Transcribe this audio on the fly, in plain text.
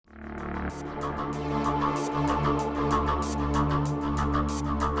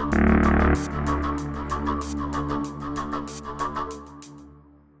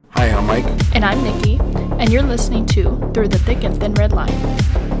Hi, I'm Mike. And I'm Nicky, and you're listening to Through the Thick and Thin Red Line,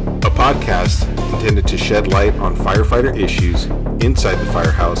 A podcast intended to shed light on firefighter issues inside the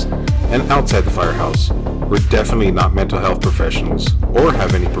firehouse and outside the firehouse. We're definitely not mental health professionals or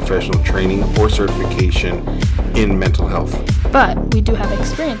have any professional training or certification in mental health. but we do have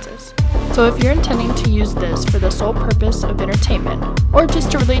experiences. So if you're intending to use this for the sole purpose of entertainment, or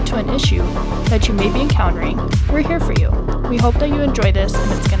just to relate to an issue that you may be encountering, we're here for you. We hope that you enjoy this,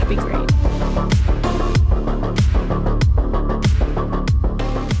 and it's going to be great.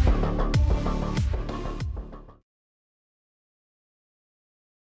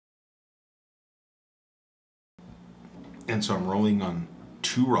 And so I'm rolling on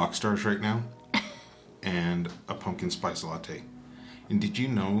 2 rock stars right now and a pumpkin spice latte. And did you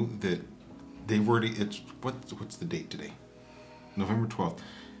know that they've already, what's the date today? November 12th.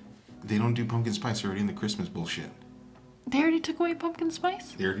 They don't do pumpkin spice already in the Christmas bullshit. They already took away pumpkin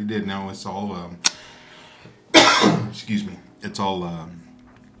spice? They already did. Now it's all, excuse me, it's all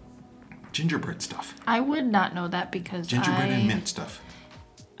gingerbread stuff. I would not know that because Gingerbread and mint stuff.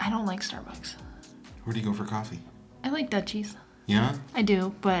 I don't like Starbucks. Where do you go for coffee? I like Dutchies. Yeah? I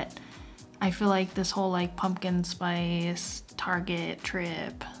do, but I feel like this whole like pumpkin spice Target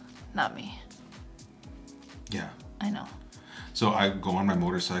trip, not me. Yeah. I know. So I go on my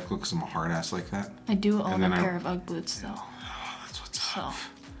motorcycle because I'm a hard ass like that. I do own a then pair of Ugg boots though. Oh, that's what's So up.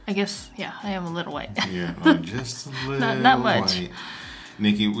 I guess, yeah, I am a little white. Yeah, just a little Not much. white.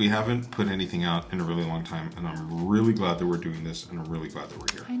 Nikki, we haven't put anything out in a really long time, and I'm really glad that we're doing this, and I'm really glad that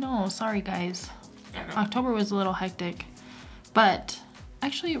we're here. I know, sorry guys. I know. October was a little hectic, but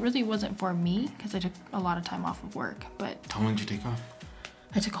actually it really wasn't for me because I took a lot of time off of work, but How long did you take off?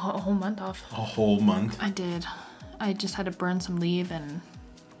 I took a whole month off. A whole month? I did. I just had to burn some leave, and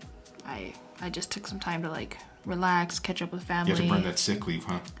I just took some time to like relax, catch up with family. You had to burn that sick leave,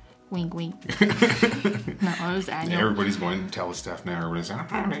 huh? Wink, wink. No, it was annual. Everybody's going to telestaff now. Everybody's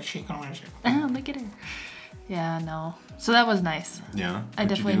like, Oh, look at her. Yeah, no. So that was nice. Yeah? I What'd you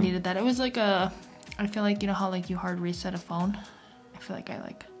definitely do? needed that. It was like I feel like, you know how like you hard reset a phone? I feel like I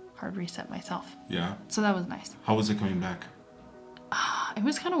like hard reset myself. Yeah? So that was nice. How was it coming back? It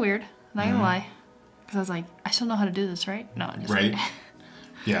was kind of weird, not gonna lie. Because I was like, I still know how to do this, right? No, I'm just Right? kidding.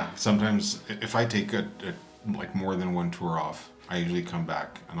 Yeah, sometimes if I take a like more than one tour off, I usually come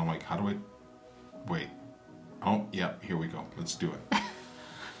back and I'm like, how do I wait? Oh, yeah, here we go. Let's do it.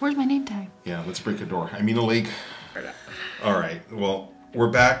 Where's my name tag? Yeah, let's break a door. I mean a leg. All right, well, we're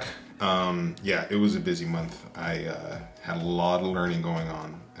back. Yeah, it was a busy month. I had a lot of learning going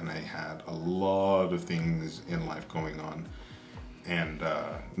on, and I had a lot of things in life going on. And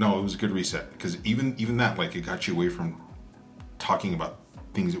no, it was a good reset, because even that, like, it got you away from talking about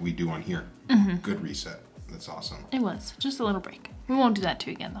things that we do on here. Mm-hmm. Good reset. That's awesome. It was just a little break. We won't do that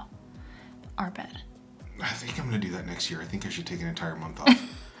too again though. Our bad. I think I'm going to do that next year. I think I should take an entire month off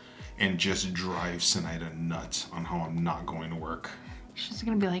and just drive Sinaida nuts on how I'm not going to work. She's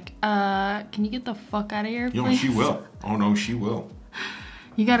gonna be like, can you get the fuck out of here, You know, please? she will. Oh, no, she will.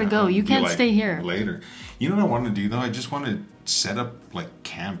 You gotta go. You Be can't like, stay here. Later. You know what I want to do, though? I just want to set up, like,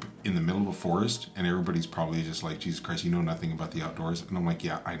 camp in the middle of a forest, and everybody's probably just like, Jesus Christ, you know nothing about the outdoors. And I'm like,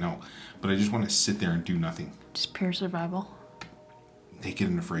 yeah, I know. But I just want to sit there and do nothing. Just pure survival. Naked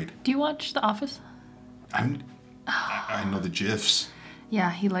and afraid. Do you watch The Office? I know the GIFs. Yeah,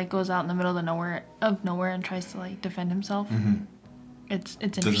 he like goes out in the middle of nowhere and tries to like defend himself. Mm-hmm. It's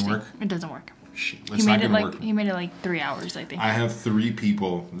interesting. work? It doesn't work. Shit, He it's made not it going like to work. he made it like 3 hours, I think. I have 3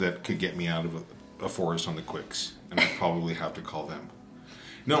 people that could get me out of a forest on the quicks, and I probably have to call them.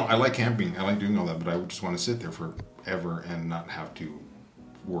 No, I like camping. I like doing all that, but I would just want to sit there forever and not have to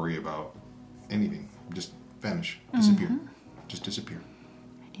worry about anything. Just vanish. Disappear. Mm-hmm. Just disappear.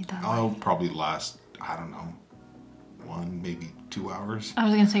 I need that. I'll probably last, I don't know, 1, maybe 2 hours. I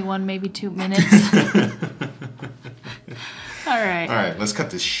was gonna say 1, maybe 2 minutes. All right. All right, let's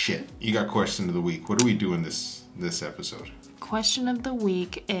cut this shit. You got question of the week. What are we doing this episode? Question of the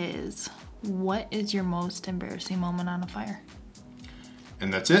week is, what is your most embarrassing moment on a fire?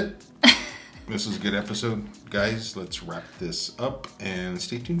 And that's it. This was a good episode. Guys, let's wrap this up and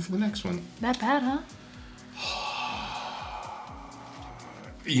stay tuned for the next one. That bad, huh?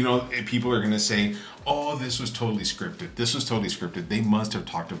 You know, people are going to say, oh, this was totally scripted. This was totally scripted. They must have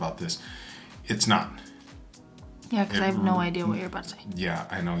talked about this. It's not. Yeah, because I have no idea what you're about to say. Yeah,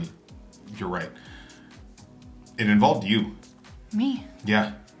 I know. You're right. It involved you. Me?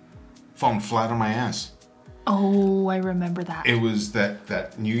 Yeah. Falling flat on my ass. Oh, I remember that. It was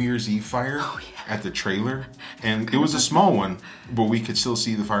that New Year's Eve fire at the trailer. And it was a small one, but we could still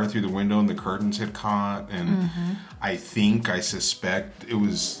see the fire through the window and the curtains had caught. And I suspect it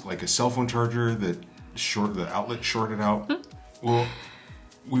was like a cell phone charger that the outlet shorted out. Well,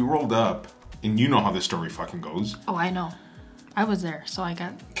 we rolled up, and you know how this story fucking goes. Oh, I know. I was there, so I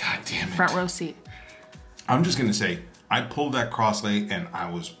got God damn it. Front row seat. I'm just gonna say, I pulled that cross leg and I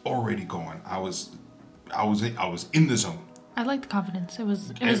was already going. I was in the zone. I like the confidence. It was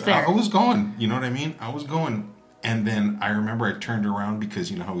there. I was going. You know what I mean? I was going. And then I remember I turned around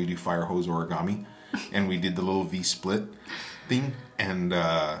because you know how we do fire hose origami, and we did the little V split thing. And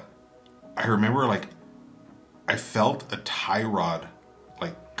I remember like I felt a tie rod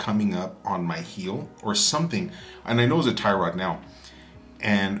like coming up on my heel or something, and I know it was a tie rod now.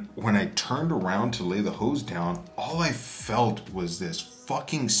 And when I turned around to lay the hose down, all I felt was this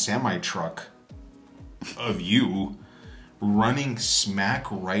fucking semi-truck of you running smack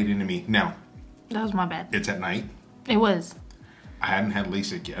right into me. Now, that was my bad. it's at night. It was. I hadn't had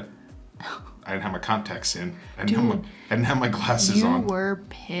LASIK yet. I didn't have my contacts in. I didn't have my glasses on. You were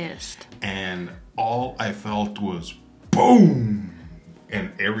pissed. And all I felt was boom!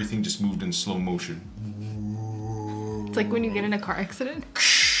 And everything just moved in slow motion. It's like when you get in a car accident.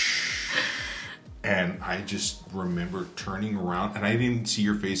 And I just remember turning around, and I didn't see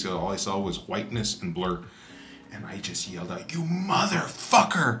your face. All I saw was whiteness and blur. And I just yelled out, "You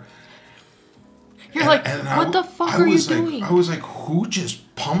motherfucker!" You're what the fuck are you doing? I was like, who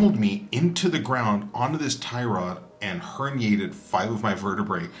just pummeled me into the ground onto this tie rod and herniated 5 of my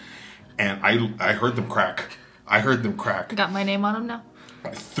vertebrae? And I heard them crack. Got my name on them now?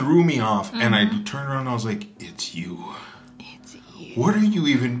 It threw me off, and I turned around and I was like, it's you. It's you. What are you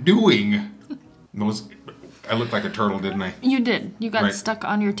even doing? I looked like a turtle, didn't I? You did. You got stuck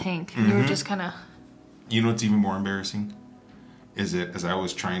on your tank. You were just kind of... You know what's even more embarrassing? Is it as I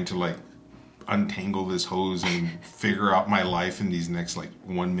was trying to like untangle this hose and figure out my life in these next like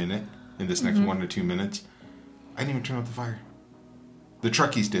 1 minute, in this next 1 to 2 minutes, I didn't even turn out the fire. The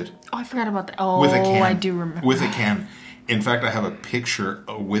truckies did. Oh, I forgot about that. Oh, with a can. I do remember. With a can. In fact, I have a picture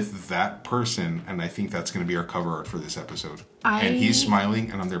with that person, and I think that's going to be our cover art for this episode. And he's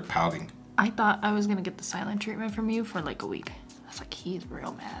smiling, and I'm there pouting. I thought I was going to get the silent treatment from you for like a week. I was like, he's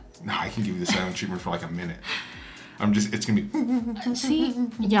real mad. No, I can give you the silent treatment for like a minute. It's going to be... See?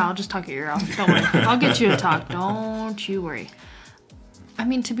 Yeah, I'll just talk your ear off. Don't worry. I'll get you to talk. Don't you worry. I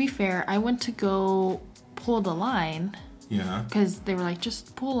mean, to be fair, I went to go pull the line. Yeah. Because they were like,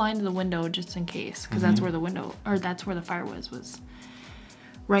 just pull a line to the window just in case. Because that's where that's where the fire was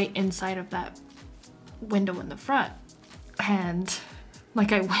right inside of that window in the front. And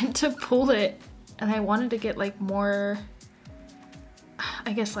like I went to pull it and I wanted to get like more,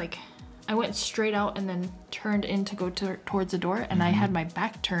 I guess like I went straight out and then turned in to go towards the door, and I had my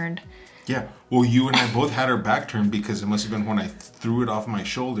back turned. Yeah. Well, you and I both had our back turned because it must have been when I threw it off my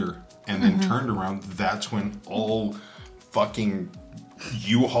shoulder and then turned around. That's when all fucking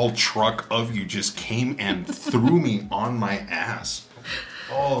U-Haul truck of you just came and threw me on my ass.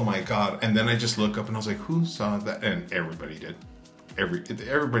 Oh my God. And then I just look up and I was like, who saw that? And everybody did.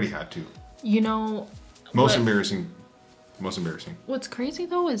 Everybody had to. You know. Most embarrassing. What's crazy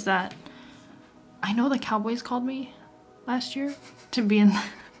though is that I know the Cowboys called me last year to be in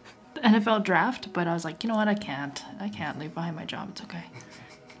the NFL draft, but I was like, you know what? I can't leave behind my job. It's okay.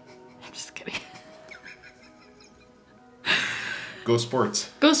 I'm just kidding. Go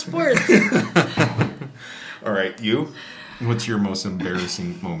sports. Go sports. All right, you? What's your most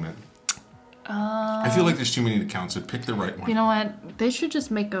embarrassing moment? I feel like there's too many to count, so pick the right one. You know what? They should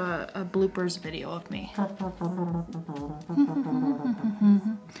just make a bloopers video of me.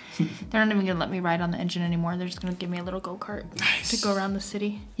 They're not even going to let me ride on the engine anymore. They're just going to give me a little go-kart to go around the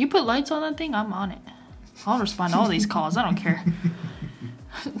city. You put lights on that thing, I'm on it. I'll respond to all these calls. I don't care.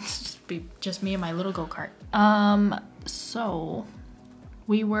 It's just me and my little go-kart. So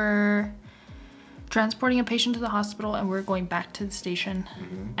we were transporting a patient to the hospital, and we were going back to the station.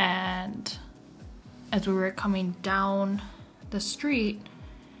 And as we were coming down the street,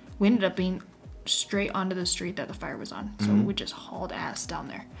 we ended up being straight onto the street that the fire was on. So we just hauled ass down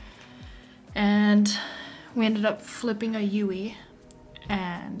there. And we ended up flipping a Yui,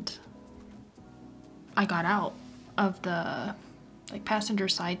 and I got out of the passenger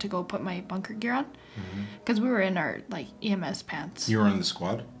side to go put my bunker gear on because we were in our EMS pants. You were on the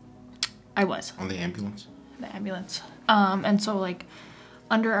squad? I was. On the ambulance? The ambulance. And so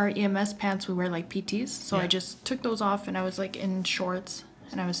under our EMS pants we wear PTs, so I just took those off and I was in shorts,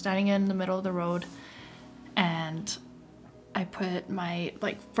 and I was standing in the middle of the road, and I put my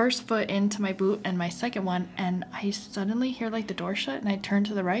first foot into my boot and my second one, and I suddenly hear the door shut, and I turned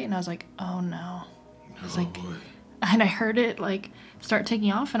to the right, and I was like, oh no. I was like, boy. and I heard it start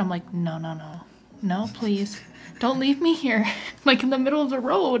taking off, and I'm like, no, please, don't leave me here, in the middle of the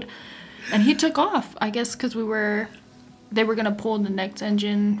road. And he took off, I guess, because they were gonna pull the next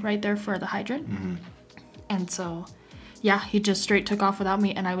engine right there for the hydrant, and so. Yeah, he just straight took off without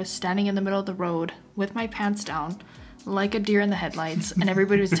me, and I was standing in the middle of the road with my pants down, like a deer in the headlights, and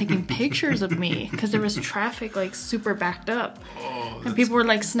everybody was taking pictures of me because there was traffic super backed up, and people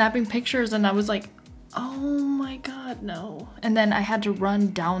were snapping pictures, and I was like, oh my god, no. And then I had to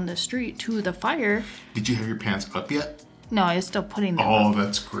run down the street to the fire. Did you have your pants up yet? No, I was still putting them up.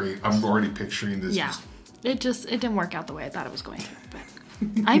 That's great. I'm already picturing this. Yeah, it didn't work out the way I thought it was going to, but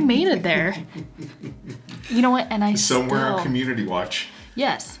I made it there. You know what? And I somewhere on Community Watch.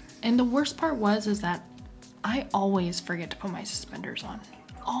 Yes. And the worst part is that I always forget to put my suspenders on.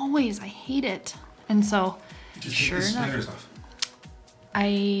 Always. I hate it. And so, Just take the suspenders off.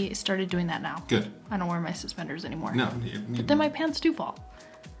 I started doing that now. Good. I don't wear my suspenders anymore. No. But then my pants do fall.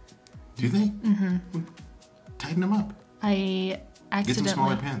 Do they? Mm-hmm. Tighten them up. I accidentally... Get some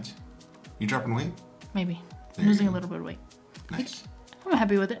smaller pants. You dropping weight? Maybe. I'm losing a little bit of weight. Nice. I'm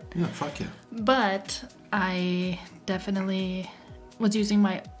happy with it. Yeah, fuck yeah. But I definitely was using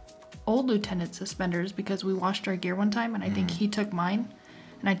my old lieutenant suspenders because we washed our gear one time, and I think he took mine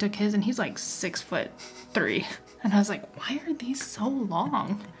and I took his, and he's 6'3", and I was like, why are these so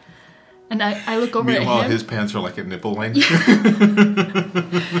long? And I look over at him. Meanwhile, his pants are a nipple line. Yeah.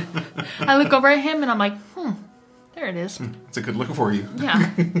 I look over at him and I'm like, there it is. It's a good look for you. Yeah.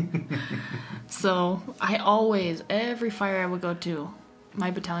 So I always, every fire I would go to, my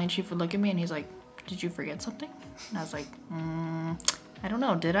battalion chief would look at me and he's like, did you forget something? And I was like, I don't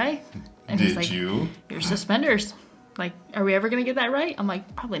know, did I? And he's like, you? Your suspenders. Are we ever going to get that right? I'm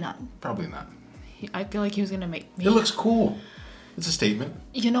like, probably not. Probably not. I feel like he was going to make me. It looks cool. It's a statement.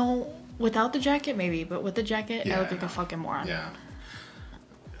 Without the jacket, maybe, but with the jacket, Yeah, I look like a fucking moron. Yeah.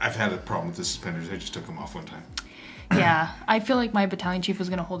 I've had a problem with the suspenders. I just took them off one time. Yeah. I feel like my battalion chief was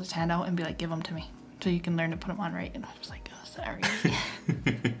going to hold his hand out and be like, give them to me so you can learn to put them on right. And I was like, oh, sorry.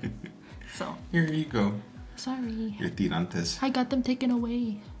 So. Here you go. Sorry. Your tirantes. I got them taken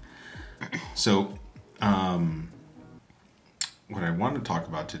away. So, what I want to talk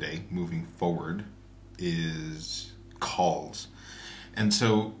about today, moving forward, is calls. And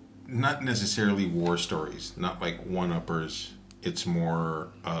so, not necessarily war stories, not one-uppers. It's more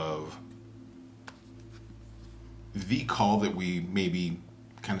of the call that we maybe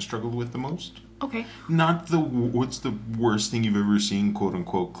kind of struggled with the most. Okay. Not what's the worst thing you've ever seen, quote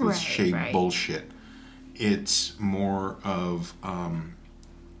unquote, cliche bullshit. It's more of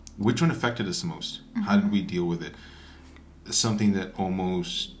which one affected us the most? Mm-hmm. How did we deal with it? Something that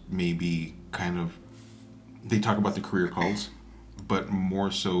almost maybe kind of, they talk about the career calls, but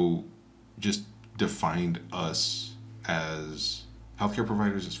more so just defined us as healthcare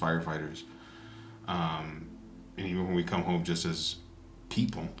providers, as firefighters, and even when we come home just as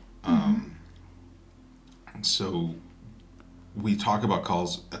people. So we talk about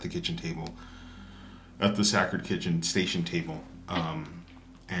calls at the kitchen table, at the Sacred Kitchen station table,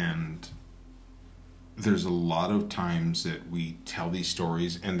 and there's a lot of times that we tell these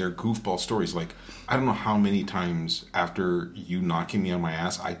stories, and they're goofball stories. I don't know how many times after you knocking me on my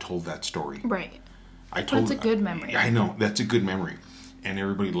ass, I told that story. Right. That's a good memory. I know, that's a good memory. And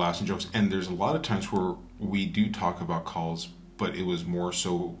everybody laughs and jokes. And there's a lot of times where we do talk about calls, but it was more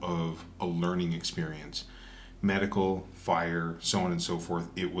so of a learning experience. Medical, fire, so on and so forth.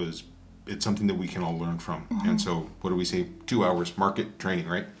 It's something that we can all learn from. Mm-hmm. And so, what do we say? 2 hours, market training,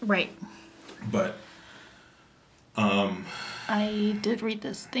 right? Right. But, I did read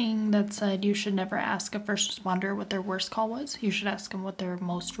this thing that said you should never ask a first responder what their worst call was. You should ask them what their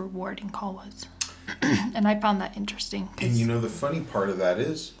most rewarding call was. And I found that interesting. And the funny part of that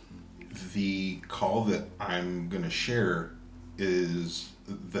is, the call that I'm going to share is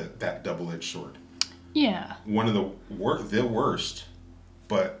that double-edged sword. Yeah. One of the worst,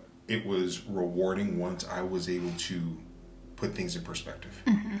 but it was rewarding once I was able to put things in perspective,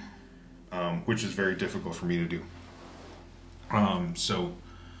 which is very difficult for me to do. So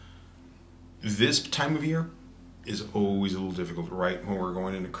this time of year is always a little difficult, right? When we're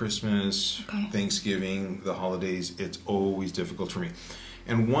going into Christmas, Thanksgiving, the holidays, it's always difficult for me.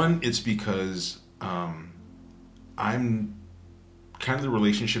 And one, it's because I'm kind of the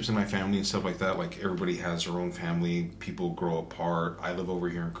relationships in my family and stuff like that. Everybody has their own family. People grow apart. I live over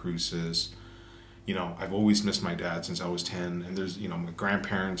here in Cruces. I've always missed my dad since I was 10. And there's, my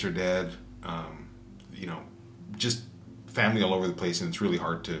grandparents are dead. Just family all over the place, and it's really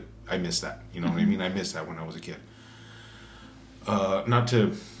hard to. I miss that. You know what I mean? I miss that when I was a kid. Not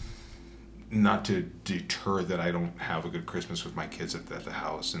to deter that I don't have a good Christmas with my kids at the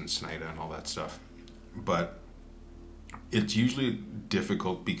house and Snyder and all that stuff, but it's usually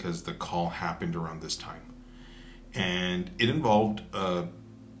difficult because the call happened around this time, and it involved a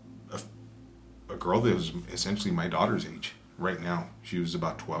girl that was essentially my daughter's age right now. She was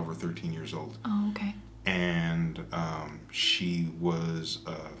about 12 or 13 years old. Oh, okay. And she was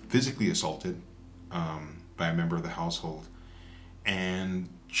physically assaulted by a member of the household. And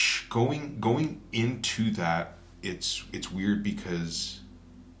going into that, it's weird because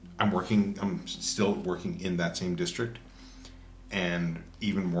I'm still working in that same district, and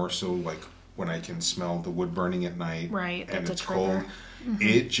even more so like when I can smell the wood burning at night, right? And that's it's a trigger. cold,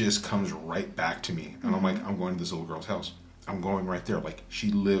 it just comes right back to me, and I'm like, I'm going to this little girl's house. I'm going right there. Like,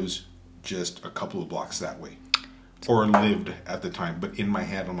 she lives just a couple of blocks that way, or lived at the time. But in my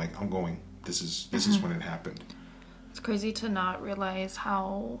head, I'm like, I'm going. This is when it happened. It's crazy to not realize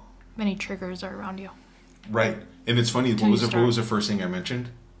how many triggers are around you. Right. And it's funny, what was the first thing I mentioned?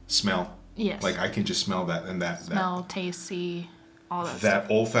 Smell. Yes. Like, I can just smell that, and that smell, taste, see, all that stuff.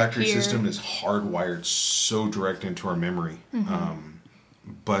 That olfactory system is hardwired so direct into our memory.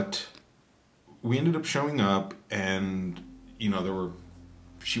 But we ended up showing up, and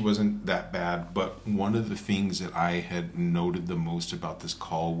she wasn't that bad, but one of the things that I had noted the most about this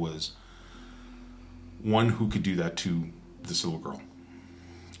call was one who could do that to this little girl.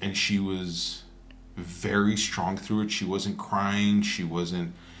 And she was very strong through it. She wasn't crying. She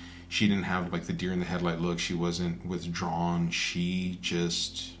didn't have like the deer in the headlight look. She wasn't withdrawn. She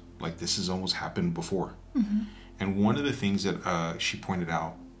just, like, this has almost happened before. And one of the things that she pointed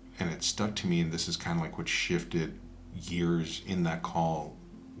out, and it stuck to me, and this is kind of like what shifted gears in that call,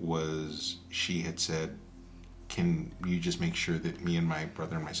 was she had said, can you just make sure that me and my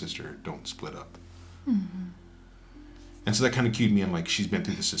brother and my sister don't split up? And so that kind of cued me in, like, she's been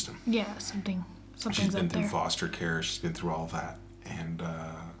through the system. Yeah, something's she's been up through there. Foster care. She's been through all that, and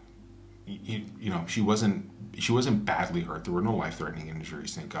she wasn't badly hurt. There were no life-threatening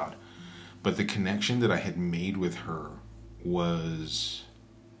injuries, thank God. But the connection that I had made with her was,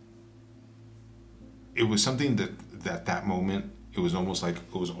 it was something that moment, it was almost like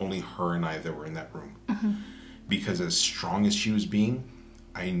it was only her and I that were in that room. Because as strong as she was being,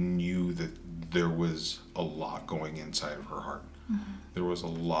 I knew that there was a lot going inside of her heart. There was a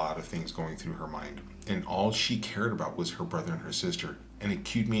lot of things going through her mind. And all she cared about was her brother and her sister. And it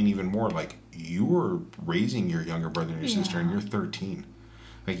cued me in even more, like, you were raising your younger brother and your sister, and you're 13.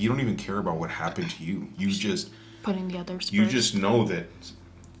 Like, you don't even care about what happened to you. You just putting the others first. You just know that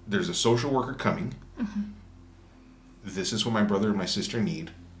there's a social worker coming. This is what my brother and my sister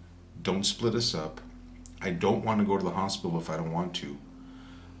need. Don't split us up. I don't want to go to the hospital if I don't want to.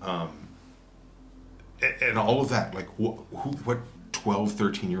 And all of that, like, what 12,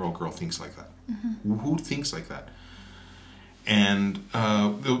 13-year-old girl thinks like that? Who thinks like that? And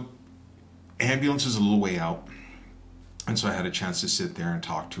the ambulance is a little way out, and so I had a chance to sit there and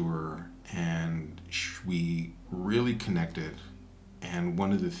talk to her, and we really connected. And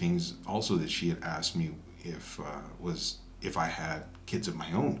one of the things also that she had asked me was if I had kids of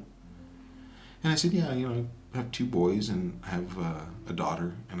my own. And I said, yeah, I have 2 boys, and I have a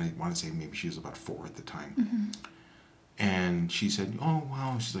daughter, and I want to say maybe she was about 4 at the time. And she said, oh,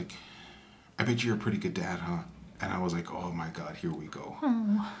 wow. She's like, I bet you're a pretty good dad, huh? And I was like, oh my God, here we go.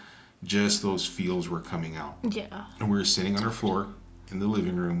 Just those feels were coming out. Yeah. And we were sitting on our floor in the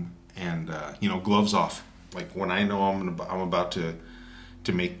living room, and gloves off. Like, when I know I'm about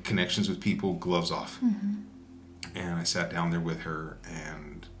to make connections with people, gloves off. And I sat down there with her,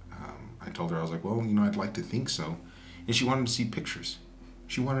 and I told her, I was like, well, I'd like to think so. And she wanted to see pictures.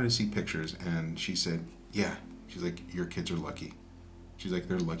 And she said, yeah. She's like, your kids are lucky. She's like,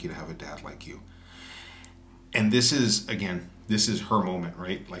 they're lucky to have a dad like you. And this is her moment,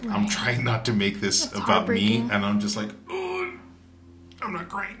 right? Like, right. I'm trying not to make this That's about me, and I'm just like, oh, I'm not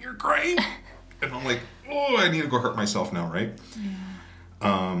crying, you're crying. And I'm like, oh, I need to go hurt myself now, right?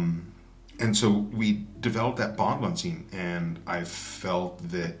 Yeah. And so we developed that bond on scene, and I felt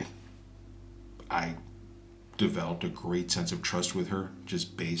that I developed a great sense of trust with her,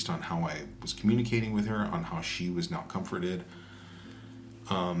 just based on how I was communicating with her, on how she was now comforted.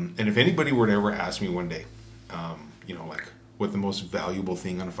 And if anybody were to ever ask me one day, like, what the most valuable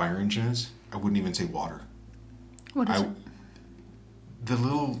thing on a fire engine is, I wouldn't even say water. What is it?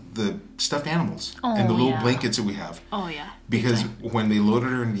 The stuffed animals and the little blankets that we have. Oh, yeah. Because when they loaded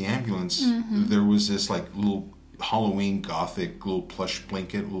her in the ambulance, there was this, like, little Halloween gothic little plush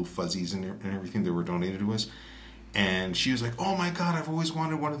blanket, little fuzzies and everything that were donated to us. And she was like, oh my God, I've always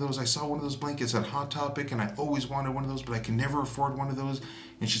wanted one of those. I saw one of those blankets at Hot Topic, and I always wanted one of those, but I can never afford one of those.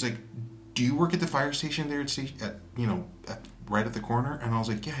 And she's like, do you work at the fire station there right at the corner? And I was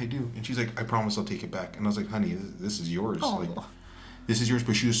like, yeah, I do. And she's like, I promise I'll take it back. And I was like, honey, this is yours. Oh. Like, this is yours.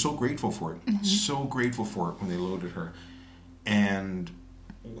 But she was so grateful for it. So grateful for it when they loaded her. And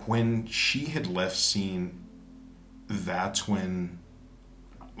when she had left scene, that's when,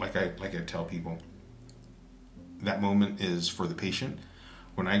 like I tell people, that moment is for the patient.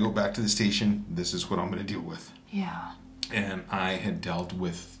 When I go back to the station, this is what I'm going to deal with. Yeah. And I had dealt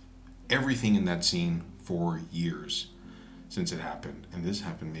with everything in that scene for years since it happened. And this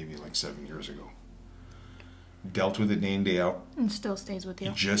happened maybe like 7 years ago. Dealt with it day in, day out. And still stays with you.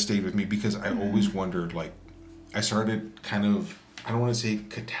 It just stayed with me because I always wondered, like, I started kind of, I don't want to say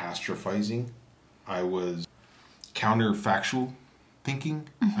catastrophizing. I was counterfactual thinking.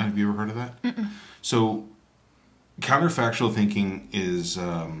 Have you ever heard of that? Mm-mm. So counterfactual thinking is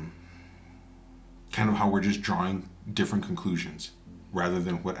kind of how we're just drawing different conclusions rather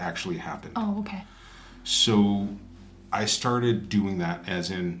than what actually happened. Oh, okay. So I started doing that as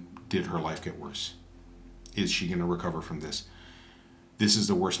in, did her life get worse? Is she going to recover from this? This is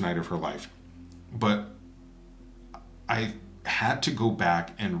the worst night of her life. But I had to go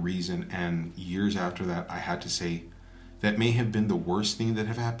back and reason, and years after that, I had to say, that may have been the worst thing that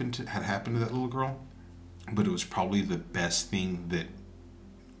had happened to that little girl, but it was probably the best thing that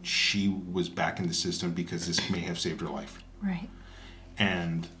she was back in the system because this may have saved her life. Right.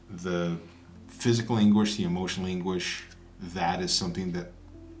 And the physical anguish, the emotional anguish, that is something that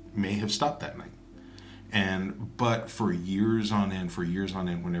may have stopped that night. But for years on end,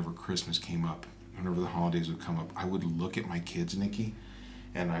 whenever Christmas came up, whenever the holidays would come up, I would look at my kids, Nicky,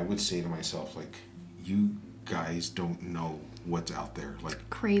 and I would say to myself, like, you guys don't know what's out there. Like,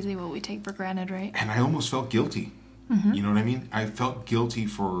 crazy what we take for granted, right? And I almost felt guilty. Mm-hmm. You know what I mean? I felt guilty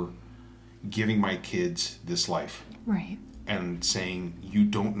for giving my kids this life. Right. And saying, you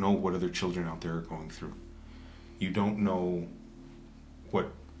don't know what other children out there are going through. You don't know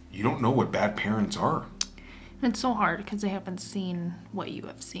what bad parents are. And it's so hard because they haven't seen what you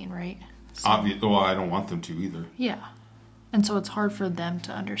have seen, right? So, Well, I don't want them to either. Yeah. And so it's hard for them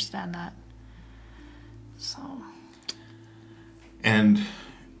to understand that. So. And,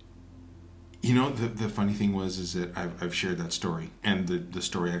 you know, the funny thing is that I've shared that story. And the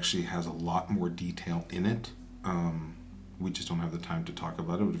story actually has a lot more detail in it. We just don't have the time to talk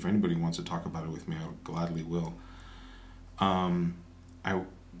about it. But if anybody wants to talk about it with me, I gladly will.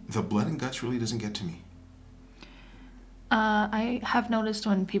 The blood and guts really doesn't get to me. I have noticed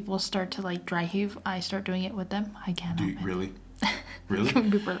when people start to like dry heave, I start doing it with them. I can't help it. Really? Really?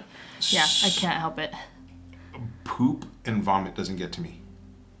 Yeah, I can't help it. Poop and vomit doesn't get to me.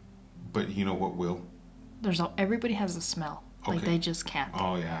 But you know what will? Everybody has a smell. Okay. Like they just can't.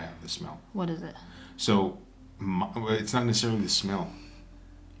 Oh yeah, I have the smell. What is it? So, it's not necessarily the smell.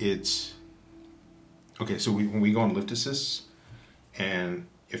 It's... Okay, so when we go on lift assists, and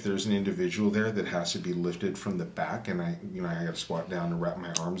if there's an individual there that has to be lifted from the back, and I got to squat down and wrap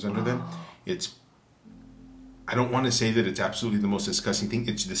my arms under them, I don't want to say that it's absolutely the most disgusting thing.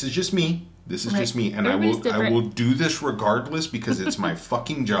 This is just me. This is just me, and I will do this regardless because it's my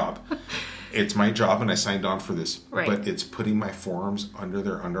fucking job. It's my job, and I signed on for this. Right. But it's putting my forearms under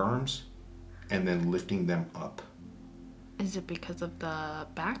their underarms and then lifting them up. Is it because of the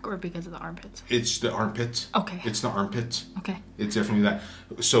back or because of the armpits? It's the armpits. Okay. It's the armpits. Okay. It's definitely that.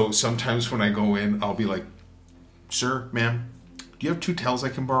 So sometimes when I go in, I'll be like, sir, ma'am, do you have 2 towels I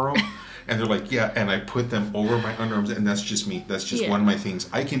can borrow? And they're like, yeah. And I put them over my underarms, and that's just me. That's just one of my things.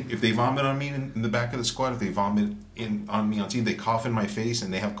 I can, if they vomit on me in the back of the squad, if they vomit on me on scene, they cough in my face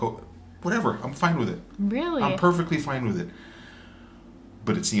and they have whatever. I'm fine with it. Really? I'm perfectly fine with it.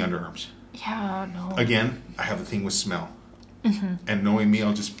 But it's the underarms. Yeah, no. Again, I have a thing with smell. Mm-hmm. And knowing me,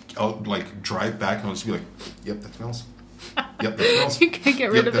 I'll like drive back and I'll just be like, yep, that smells. Yep, that smells. You can't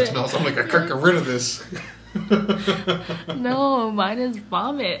get rid of that it. Smells. I'm like, I can't get rid of this. No, mine is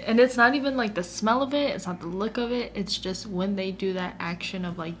vomit. And it's not even like the smell of it. It's not the look of it. It's just when they do that action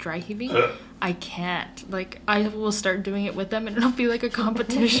of like dry heaving, I can't. Like, I will start doing it with them and it'll be like a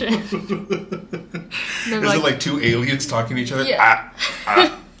competition. Is it like 2 aliens talking to each other? Yeah.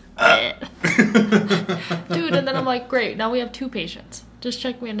 Dude, and then I'm like, great, now we have 2 patients. Just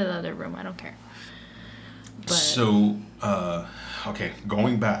check me into the other room. I don't care. But, so, okay,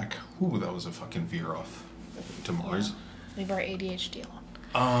 going back. Ooh, that was a fucking veer off to Mars. Yeah, leave our ADHD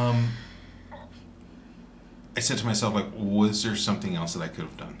alone. I said to myself, like, was there something else that I could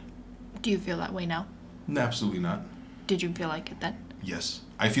have done? Do you feel that way now? No, absolutely not. Did you feel like it then? Yes.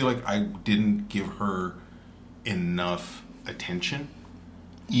 I feel like I didn't give her enough attention,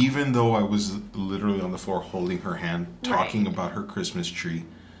 even though I was literally on the floor holding her hand, talking about her Christmas tree,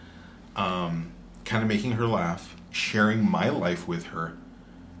 kind of making her laugh, sharing my life with her.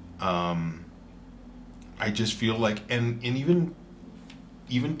 I just feel like, and even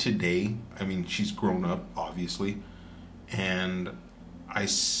today, I mean, she's grown up, obviously, and I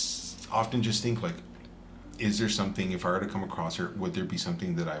often just think, like, is there something, if I were to come across her, would there be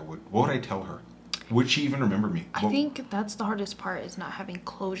something that what would I tell her? Would she even remember me? I think that's the hardest part, is not having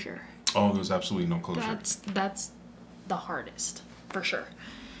closure. Oh, there's absolutely no closure. That's the hardest, for sure.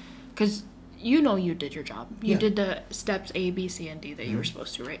 Because you did your job. You did the steps A, B, C, and D that you were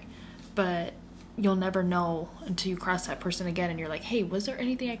supposed to, right? But you'll never know until you cross that person again and you're like, hey, was there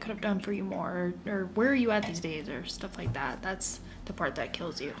anything I could have done for you more? Or where are you at these days? Or stuff like that. That's the part that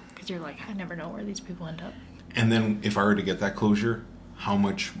kills you. Because you're like, I never know where these people end up. And then if I were to get that closure, how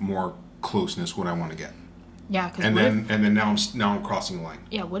much more closeness would I want to get? Yeah, because and then now I'm crossing the line.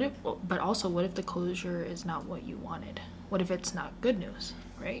 Yeah, what if the closure is not what you wanted? What if it's not good news,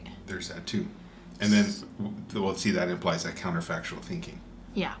 right? There's that too. And then, well, see, that implies that counterfactual thinking.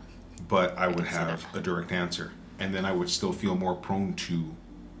 Yeah. But I would have a direct answer, and then I would still feel more prone to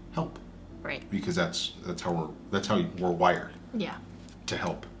help. Right. Because that's how we're wired. Yeah. To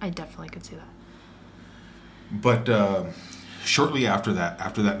help. I definitely could see that. But shortly after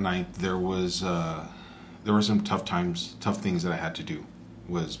that night, there were some tough things that I had to do.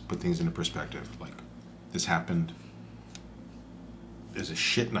 Was put things into perspective. Like, this happened. It was a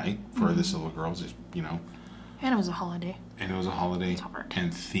shit night for this little girl, just, And it was a holiday. It's hard.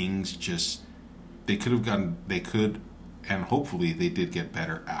 And things just, they could, and hopefully they did get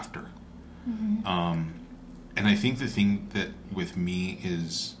better after. Mm-hmm. And I think the thing that with me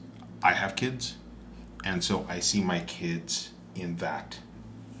is, I have kids, and so I see my kids in that.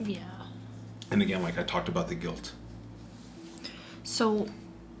 Yeah. And again, like I talked about the guilt. So,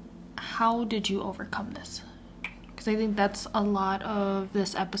 how did you overcome this? Because I think that's a lot of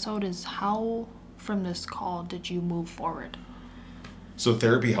this episode, is how from this call did you move forward? So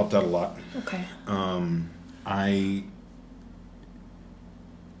therapy helped out a lot. Okay. I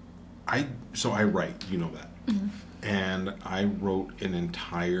write, you know that. Mm-hmm. And I wrote an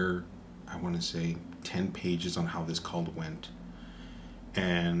entire, I want to say 10 pages on how this call went,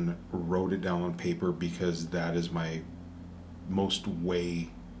 and wrote it down on paper because that is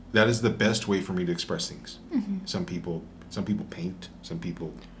that is the best way for me to express things. Mm-hmm. Some people paint, some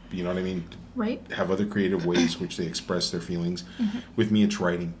people, you know what I mean? Right. Have other creative ways which they express their feelings. Mm-hmm. With me, it's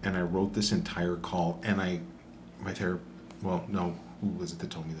writing. And I wrote this entire call, and who was it that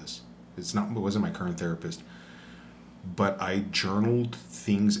told me this? It wasn't my current therapist, but I journaled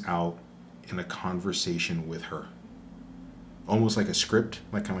things out in a conversation with her. Almost like a script,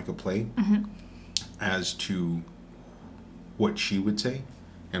 kind of like a play, mm-hmm. as to what she would say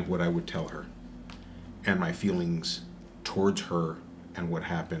and what I would tell her, and my feelings towards her and what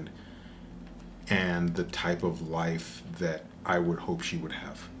happened, and the type of life that I would hope she would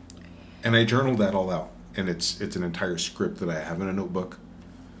have. And I journaled that all out, and it's an entire script that I have in a notebook.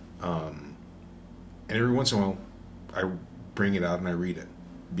 And every once in a while, I bring it out and I read it,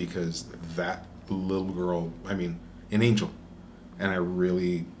 because that little girl, an angel, and I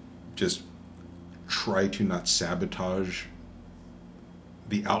really just try to not sabotage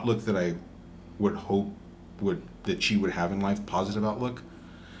the outlook that I would hope that she would have in life, positive outlook.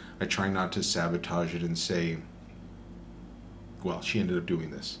 I try not to sabotage it and say, well, she ended up doing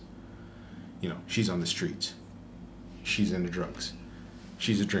this. She's on the streets. She's into drugs.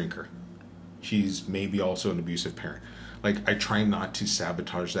 She's a drinker. She's maybe also an abusive parent. I try not to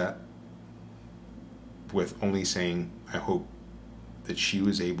sabotage that with only saying, I hope that she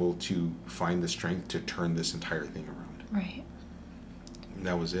was able to find the strength to turn this entire thing around. Right. And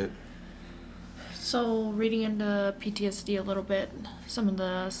that was it. So, reading into PTSD a little bit, some of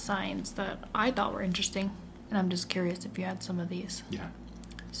the signs that I thought were interesting, and I'm just curious if you had some of these. Yeah.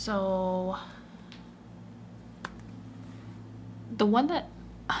 So, the one that,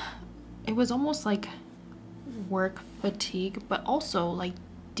 it was almost like work fatigue, but also like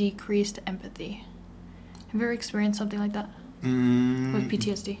decreased empathy. Have you ever experienced something like that? With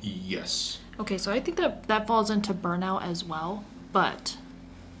PTSD? Yes. Okay, so I think that falls into burnout as well, but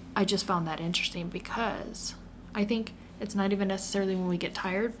I just found that interesting because I think it's not even necessarily when we get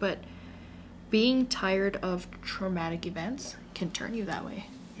tired, but being tired of traumatic events can turn you that way.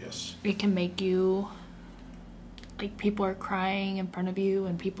 Yes. It can make you, people are crying in front of you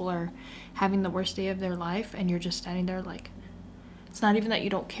and people are having the worst day of their life, and you're just standing there it's not even that you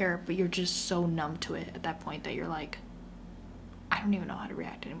don't care, but you're just so numb to it at that point that you're like, I don't even know how to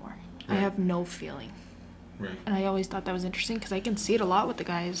react anymore. Right. I have no feeling. Right. And I always thought that was interesting because I can see it a lot with the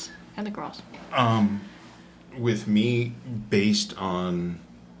guys and the girls. With me, based on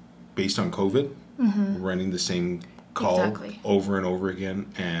COVID, running the same call over and over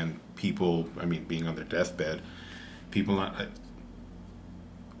again, and people, I mean, being on their deathbed, people not...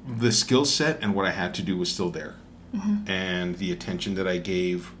 the skill set and what I had to do was still there. And the attention that I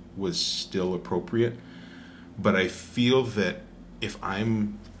gave was still appropriate. But I feel that if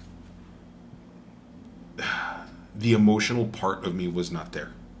I'm... the emotional part of me was not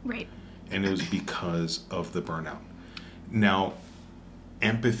there. Right. And it was because of the burnout. Now,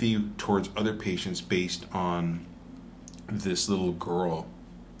 empathy towards other patients based on this little girl.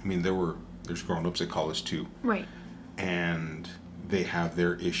 I mean, there's grown-ups at college too. Right. And they have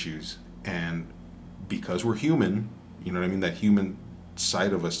their issues. And because we're human, you know what I mean? That human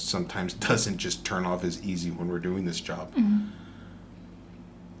side of us sometimes doesn't just turn off as easy when we're doing this job.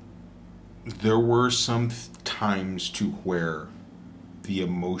 There were some times to where the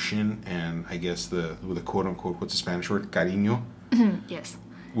emotion and I guess the quote unquote, what's the Spanish word? Cariño. Yes.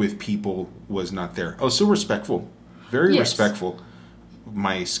 With people was not there. I was still respectful. Very respectful.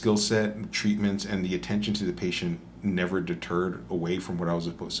 My skill set, treatments, and the attention to the patient never deterred away from what I was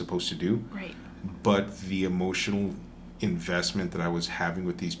supposed to do. Right. But the emotional investment that I was having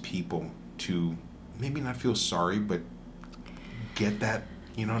with these people to maybe not feel sorry, but get that,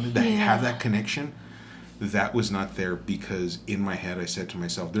 you know, have that connection, that was not there because in my head I said to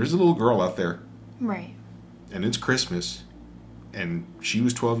myself, there's a little girl out there. Right. And it's Christmas. And she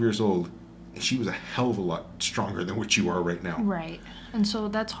was 12 years old. And she was a hell of a lot stronger than what you are right now. Right. And so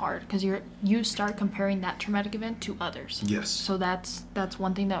that's hard because you start comparing that traumatic event to others. Yes. So that's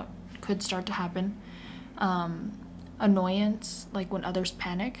one thing that could start to happen. Annoyance, like when others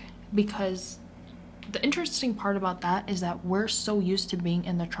panic, because the interesting part about that is that we're so used to being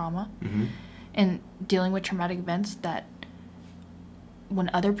in the trauma and dealing with traumatic events that when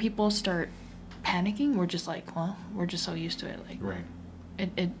other people start panicking, we're just like, well, we're just so used to it. Like, right.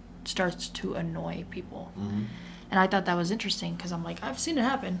 It starts to annoy people. And I thought that was interesting because I'm like, I've seen it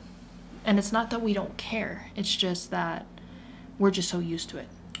happen. And it's not that we don't care. It's just that we're just so used to it.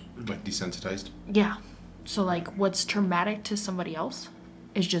 Like desensitized? Yeah. So like what's traumatic to somebody else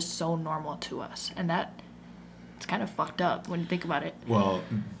is just so normal to us. And it's kind of fucked up when you think about it. Well,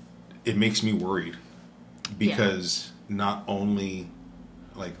 it makes me worried because not only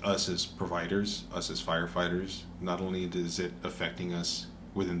like us as providers, us as firefighters, not only is it affecting us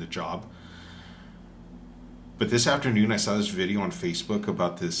within the job, but this afternoon I saw this video on Facebook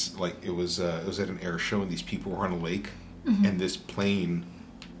about this, like it was at an air show and these people were on a lake and this plane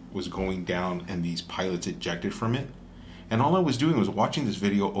was going down and these pilots ejected from it. And all I was doing was watching this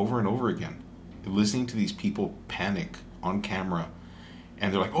video over and over again, listening to these people panic on camera.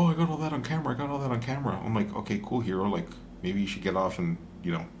 And they're like, oh, I got all that on camera. I'm like, okay, cool, hero. Like, maybe you should get off and,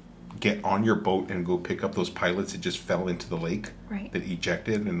 you know, get on your boat and go pick up those pilots that just fell into the lake that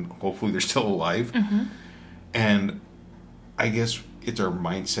ejected, and hopefully they're still alive. And I guess it's our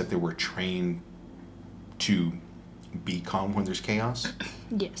mindset that we're trained to be calm when there's chaos.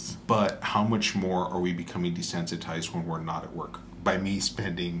 Yes. But how much more are we becoming desensitized when we're not at work? By me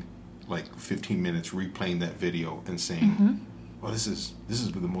spending like 15 minutes replaying that video and saying, well, this is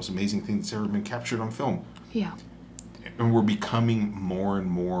the most amazing thing that's ever been captured on film. Yeah. And we're becoming more and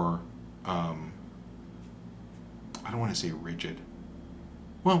more, I don't want to say rigid.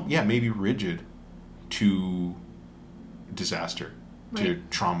 Well, yeah, maybe rigid to disaster, to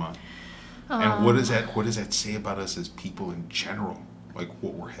trauma. And what does that say about us as people in general? Like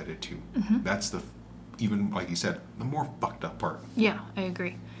what we're headed to. That's even like you said, the more fucked up part. Yeah, I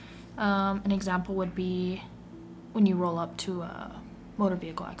agree. An example would be when you roll up to a motor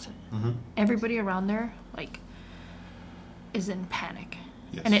vehicle accident. Everybody around there, like, is in panic.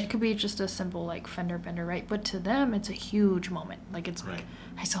 Yes. And it could be just a simple, like, fender bender, right? But to them, it's a huge moment. Like, it's like,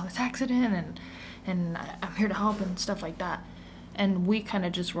 I saw this accident, and I'm here to help and stuff like that. And we kind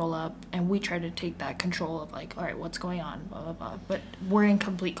of just roll up, and we try to take that control of, like, all right, what's going on, blah, blah, blah. But we're in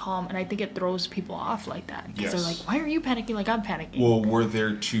complete calm, and I think it throws people off like that. Because they're like, why are you panicking like I'm panicking? Well, we're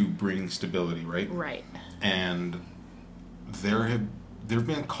there to bring stability, right? Right. And there have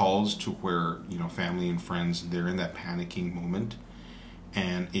been calls to where, you know, family and friends, they're in that panicking moment,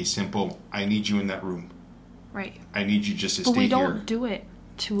 and a simple, I need you in that room. Right. I need you just to stay here. But we don't do it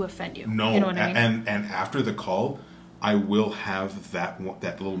to offend you. No. You know what I mean? And after the call, I will have that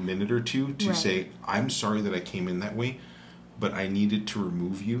little minute or two to say, I'm sorry that I came in that way, but I needed to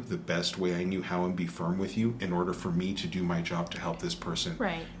remove you the best way I knew how and be firm with you in order for me to do my job to help this person.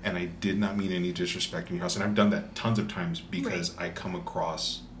 Right. And I did not mean any disrespect in your house. And I've done that tons of times because I come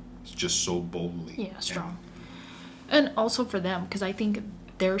across just so boldly. Yeah, strong. And also for them, because I think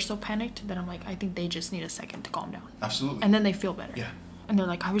they're so panicked that I'm like, I think they just need a second to calm down. Absolutely. And then they feel better. Yeah. And they're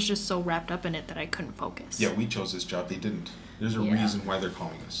like, I was just so wrapped up in it that I couldn't focus. Yeah, we chose this job. They didn't. There's a reason why they're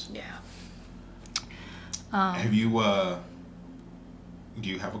calling us. Yeah. Have you, do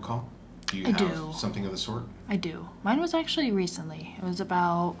you have a call? Do you have something of the sort? I do. Mine was actually recently. It was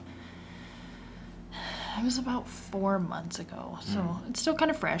about 4 months ago. So it's still kind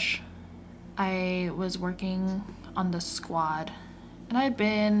of fresh. I was working on the squad. And I had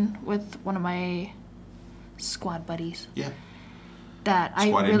been with one of my squad buddies. Yeah. That I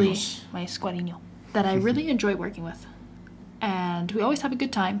really, my squadino, that I really enjoy working with. And we always have a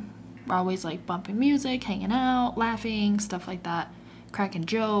good time. We're always like bumping music, hanging out, laughing, stuff like that, cracking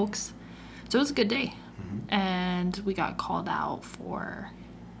jokes. So it was a good day. And we got called out for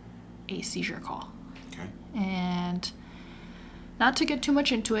a seizure call. Okay. And not to get too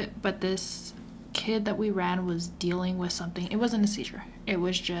much into it, but this kid that we ran was dealing with something. It wasn't a seizure. It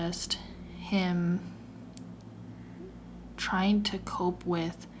was just him trying to cope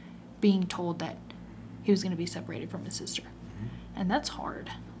with being told that he was going to be separated from his sister. And that's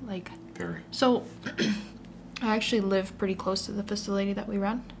hard. Like, very. So I actually live pretty close to the facility that we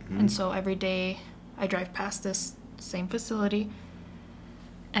run. And so every day I drive past this same facility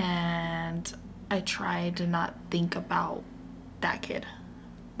and I try to not think about that kid,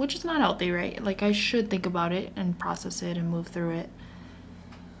 which is not healthy, right? Like, I should think about it and process it and move through it.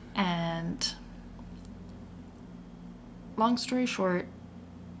 And long story short,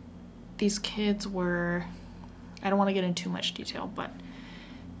 these kids were, I don't want to get into too much detail, but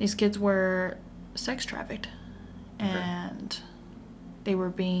these kids were sex trafficked. And they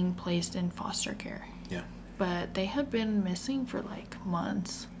were being placed in foster care. Yeah. But they had been missing for like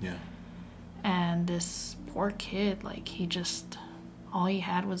months. Yeah. And this poor kid, like, he just, all he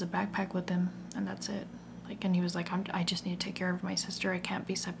had was a backpack with him, and that's it. Like, and he was like, I just need to take care of my sister. I can't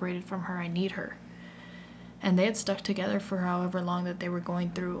be separated from her. I need her. And they had stuck together for however long that they were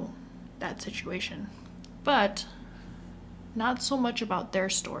going through that situation. But not so much about their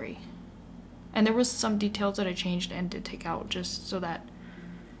story. And there was some details that I changed and did take out just so that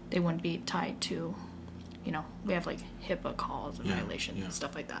they wouldn't be tied to, you know, we have like HIPAA calls and violations and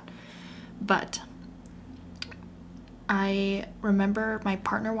stuff like that. But I remember my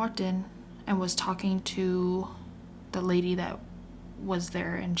partner walked in and was talking to the lady that was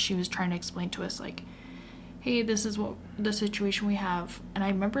there, and she was trying to explain to us, like, hey, this is what the situation we have. And I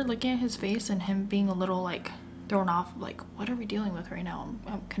remember looking at his face and him being a little, like, thrown off, like, what are we dealing with right now?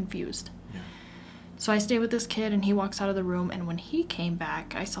 I'm confused. Yeah. So I stayed with this kid, and he walks out of the room, and when he came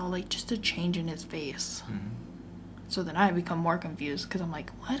back, I saw, like, just a change in his face. So then I become more confused, because I'm like,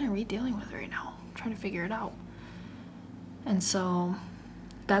 what are we dealing with right now? I'm trying to figure it out. And so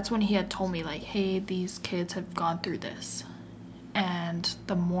that's when he had told me, like, hey, these kids have gone through this. And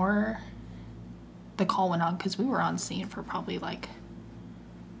the more the call went on, because we were on scene for probably, like,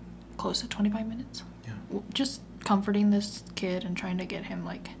 close to 25 minutes. Yeah. Just comforting this kid and trying to get him,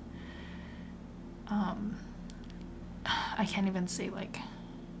 like, I can't even say, like,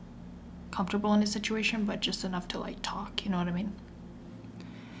 comfortable in his situation, but just enough to, like, talk, you know what I mean?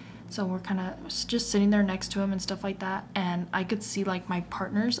 So we're kind of just sitting there next to him and stuff like that, and I could see, like, my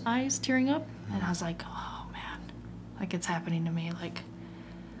partner's eyes tearing up, and I was like, oh, man, like, it's happening to me. Like,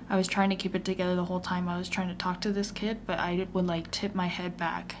 I was trying to keep it together the whole time I was trying to talk to this kid, but I would, like, tip my head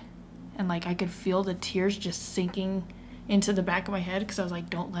back, and, like, I could feel the tears just sinking into the back of my head, because I was like,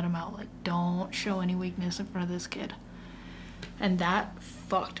 don't let him out. Like, don't show any weakness in front of this kid. And that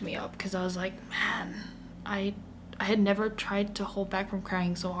fucked me up, because I was like, man, I had never tried to hold back from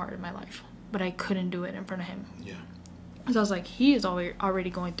crying so hard in my life, but I couldn't do it in front of him. Yeah. Because I was like, he is already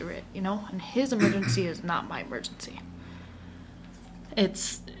going through it, you know? And his emergency is not my emergency.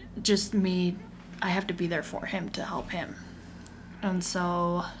 It's just me. I have to be there for him to help him. And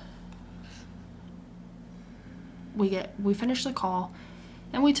so we finish the call,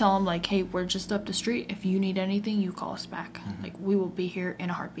 and we tell him, like, hey, we're just up the street. If you need anything, you call us back. Like, we will be here in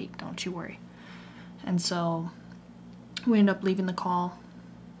a heartbeat. Don't you worry. And so we end up leaving the call,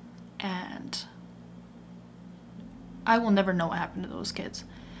 and I will never know what happened to those kids.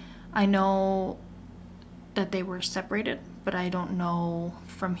 I know that they were separated, but I don't know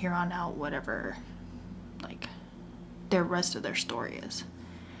from here on out whatever, like, the rest of their story is.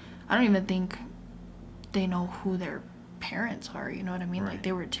 I don't even think they know who their parents are, you know what I mean? Right. Like,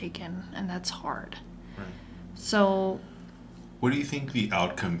 they were taken, and that's hard. Right. So what do you think the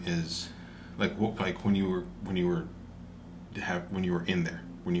outcome is? Like, what, like when you were in there,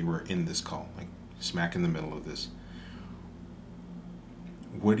 when you were in this call, like smack in the middle of this,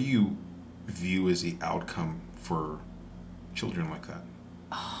 what do you view as the outcome for children like that?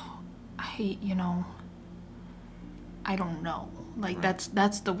 I don't know. Like, Right.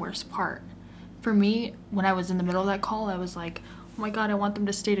 that's the worst part. For me, when I was in the middle of that call, I was like, oh my God, I want them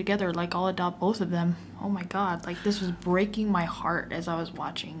to stay together. Like, I'll adopt both of them. Oh my God. Like, this was breaking my heart as I was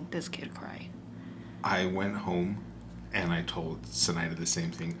watching this kid cry. I went home and I told Sinaida the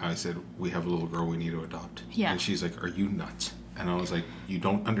same thing. I said, we have a little girl we need to adopt. Yeah. And she's like, are you nuts? And I was like, you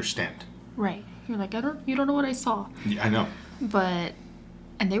don't understand. Right. You're like, you don't know what I saw. Yeah, I know.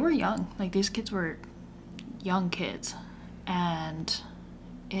 And they were young. Like, these kids were young kids. And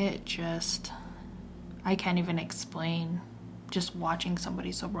it just, I can't even explain just watching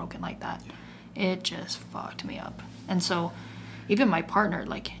somebody so broken like that. Yeah. It just fucked me up. And so, even my partner,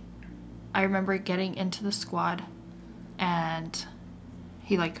 like, I remember getting into the squad and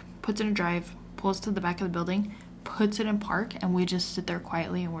he, like, puts it in drive, pulls to the back of the building, puts it in park, and we just sit there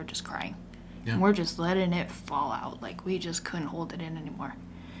quietly and we're just crying. Yeah. And we're just letting it fall out. Like, we just couldn't hold it in anymore.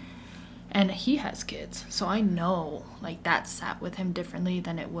 And he has kids, so I know, like, that sat with him differently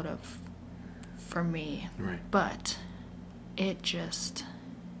than it would have for me. Right. But it just...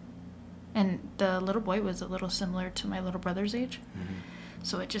 And the little boy was a little similar to my little brother's age. Mm-hmm.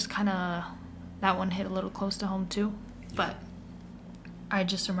 So it just kind of... That one hit a little close to home, too. Yeah. But I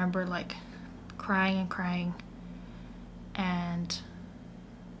just remember, like, crying and crying. And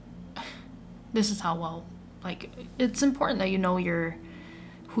this is how well... Like, it's important that you know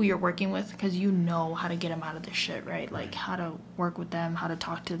who you're working with, because you know how to get them out of this shit, right? Like, how to work with them, how to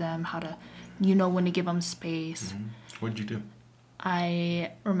talk to them, how to, when to give them space. Mm-hmm. What'd you do?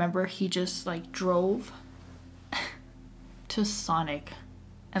 I remember he just, like, drove to Sonic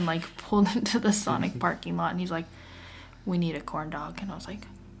and, like, pulled into the Sonic parking lot, and he's like, we need a corn dog. And I was like,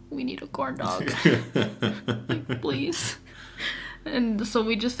 we need a corn dog. Like, please. And so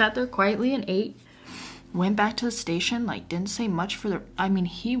we just sat there quietly and ate. Went back to the station, like, didn't say much for the... I mean,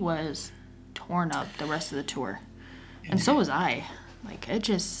 he was torn up the rest of the tour. And so was I. Like,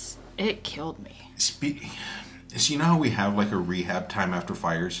 it killed me. So you know how we have, like, a rehab time after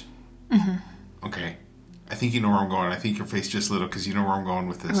fires? Mm-hmm. Okay. I think you know where I'm going. I think your face just lit up because you know where I'm going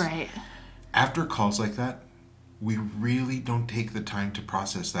with this. Right. After calls like that, we really don't take the time to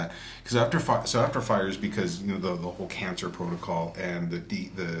process that. Because after fires, because the whole cancer protocol and the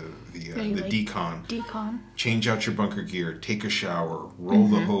decon, change out your bunker gear, take a shower, roll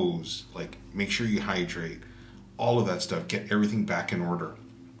the hose, like, make sure you hydrate, all of that stuff, get everything back in order.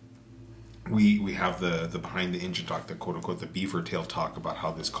 We have the behind the engine talk, the quote unquote the beaver tail talk about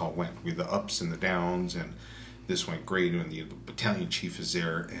how this call went, with the ups and the downs, and this went great, and the battalion chief is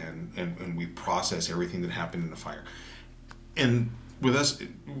there, and we process everything that happened in the fire. And with us,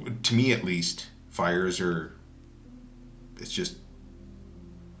 to me at least, fires it's just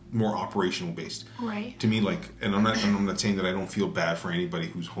more operational based. Right. To me, like, and I'm not saying that I don't feel bad for anybody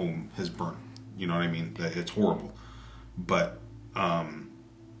whose home has burned. You know what I mean? That it's horrible. But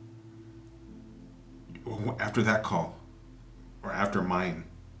after that call, or after mine,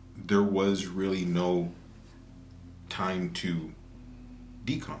 there was really no time to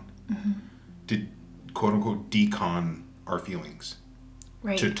decon, to quote unquote decon our feelings,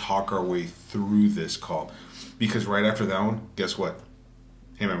 right, to talk our way through this call, because right after that one, guess what?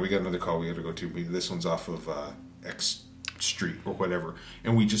 Hey man, we got another call we got to go to. This one's off of X street or whatever,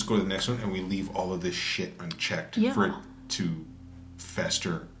 and we just go to the next one and we leave all of this shit unchecked for it to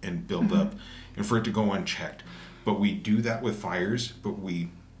fester and build up, and for it to go unchecked. But we do that with fires, but we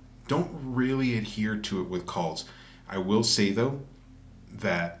don't really adhere to it with calls. I will say, though,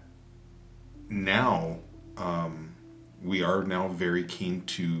 that now we are now very keen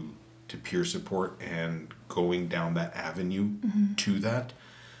to peer support and going down that avenue to that.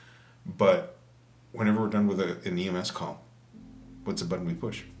 But whenever we're done with an EMS call, what's the button we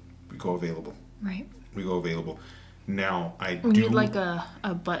push? We go available. Right. We go available. Now, we need, like, a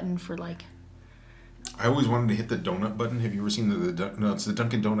button for, like... I always wanted to hit the donut button. Have you ever seen it's the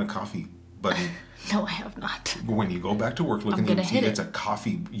Dunkin' Donut coffee button? No, I have not. When you go back to work, look in the MT, it's a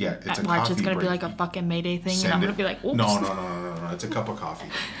coffee. Yeah, it's a coffee. It's going to be like a fucking Mayday thing, and I'm going to be like, oops. No. It's a cup of coffee.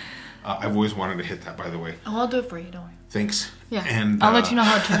 I've always wanted to hit that, by the way. Oh, I'll do it for you, don't worry. Thanks. Yeah, and I'll let you know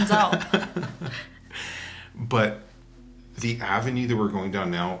how it turns out. But the avenue that we're going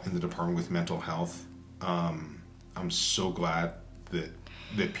down now in the department with mental health, I'm so glad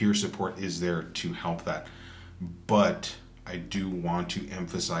that peer support is there to help that. But I do want to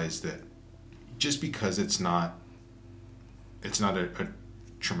emphasize that just because it's not a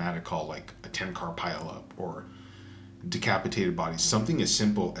traumatic call like a 10-car pileup or decapitated bodies, something as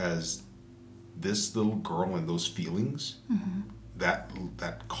simple as this little girl and those feelings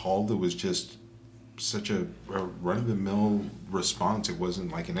that call that was just such a run-of-the-mill response. It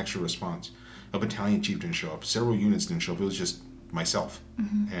wasn't like an extra response. A battalion chief didn't show up. Several units didn't show up. It was just myself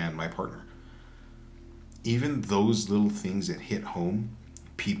and my partner. Even those little things that hit home,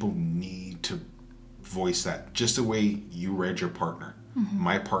 people need to voice that. Just the way you read your partner.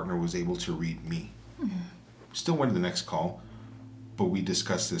 My partner was able to read me. Still went to the next call, but we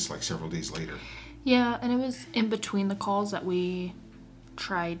discussed this like several days later. Yeah, and it was in between the calls that we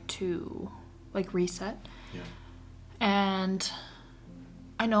tried to like reset. Yeah. And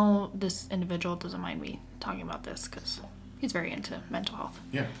I know this individual doesn't mind me talking about this because he's very into mental health.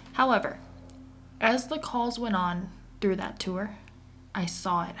 Yeah. However, as the calls went on through that tour, I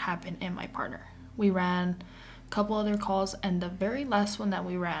saw it happen in my partner. We ran a couple other calls, and the very last one that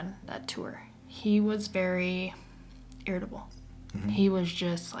we ran that tour, he was very irritable. He was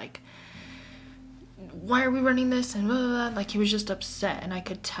just like, why are we running this? And blah, blah, blah. Like, he was just upset, and I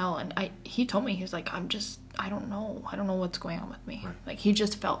could tell. And he told me, he was like, I don't know what's going on with me. Right. Like, he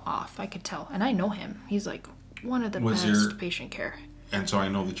just felt off. I could tell. And I know him. He's like one of the best patient care. And so I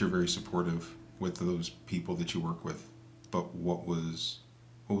know that you're very supportive with those people that you work with. But what was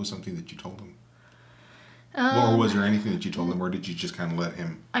something that you told them? Or was there anything that you told him, or did you just kind of let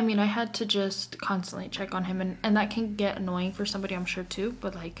him? I mean, I had to just constantly check on him, and that can get annoying for somebody, I'm sure, too.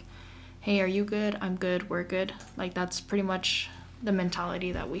 But, like, hey, are you good? I'm good. We're good. Like, that's pretty much the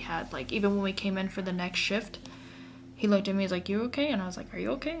mentality that we had. Like, even when we came in for the next shift, he looked at me, he's like, you okay? And I was like, are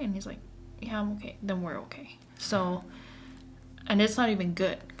you okay? And he's like, yeah, I'm okay. Then we're okay. So, and it's not even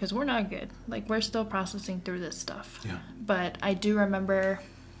good, because we're not good. Like, we're still processing through this stuff. Yeah. But I do remember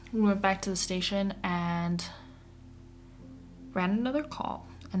we went back to the station and ran another call.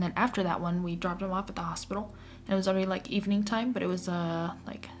 And then after that one, we dropped him off at the hospital. And it was already like evening time, but it was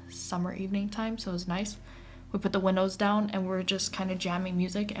like summer evening time, so it was nice. We put the windows down and we were just kind of jamming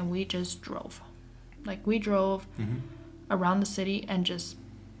music, and we just drove. Like, we drove around the city, and just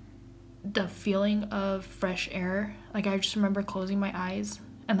the feeling of fresh air. Like, I just remember closing my eyes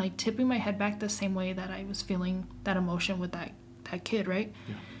and like tipping my head back the same way that I was feeling that emotion with that kid, right?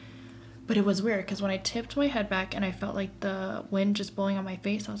 Yeah. But it was weird, because when I tipped my head back and I felt like the wind just blowing on my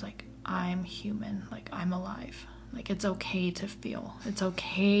face, I was like, I'm human. Like, I'm alive. Like, it's okay to feel. It's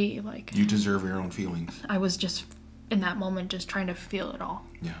okay. Like, you deserve your own feelings. I was just in that moment just trying to feel it all.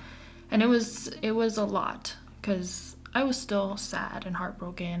 Yeah. And it was a lot, because I was still sad and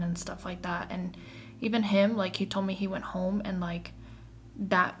heartbroken and stuff like that. And even him, like, he told me he went home, and like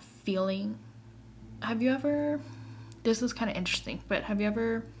that feeling. Have you ever, this is kind of interesting, but have you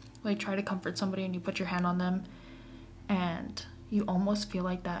ever like try to comfort somebody and you put your hand on them and you almost feel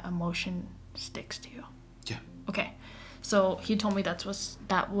like that emotion sticks to you? Yeah. Okay. So he told me that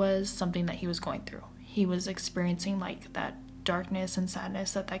was something that he was going through. He was experiencing like that darkness and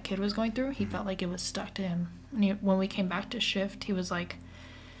sadness that kid was going through. He felt like it was stuck to him. And when we came back to shift, he was like,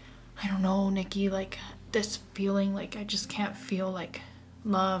 I don't know, Nicky, like this feeling, like I just can't feel like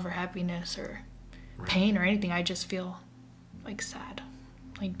love or happiness or pain or anything. I just feel like sad,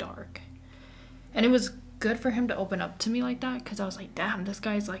 like dark. And it was good for him to open up to me like that, because I was like, damn, this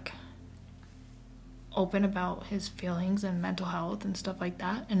guy's like open about his feelings and mental health and stuff like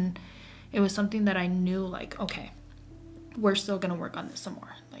that. And it was something that I knew, like, okay, we're still gonna work on this some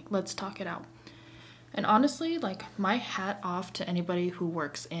more. Like, let's talk it out. And honestly, like, my hat off to anybody who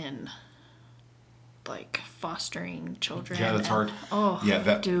works in like fostering children. Yeah, that's hard. Oh, yeah,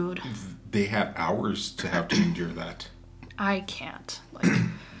 that dude. They have hours to have to endure that. I can't. Like,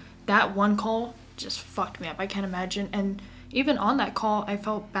 that one call just fucked me up. I can't imagine. And even on that call, I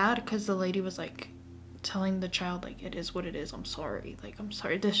felt bad because the lady was like telling the child, like, it is what it is. I'm sorry. Like, I'm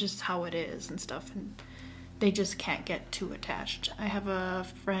sorry. This is just how it is and stuff. And they just can't get too attached. I have a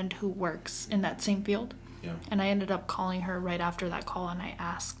friend who works in that same field. Yeah. And I ended up calling her right after that call, and I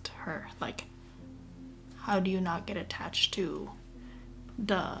asked her, like, how do you not get attached to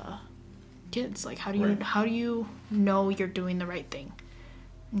the kids? Like, how do you know you're doing the right thing?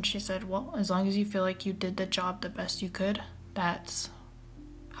 And she said, well, as long as you feel like you did the job the best you could, that's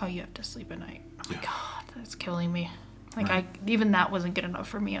how you have to sleep at night. Oh my God, that's killing me. Like, even that wasn't good enough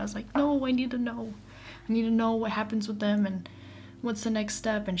for me. I was like, no, I need to know. I need to know what happens with them and what's the next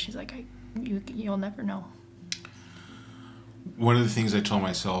step. And she's like, you'll never know. One of the things I told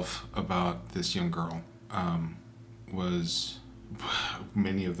myself about this young girl was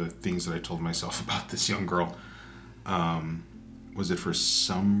many of the things that I told myself about this young girl was that for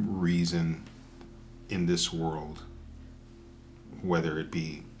some reason in this world, whether it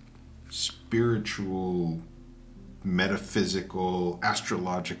be spiritual, metaphysical,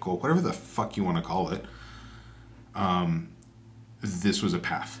 astrological, whatever the fuck you want to call it, this was a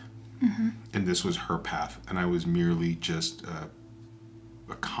path. Mm-hmm. And this was her path. And I was merely just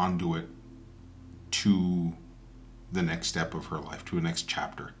a conduit to the next step of her life, to a next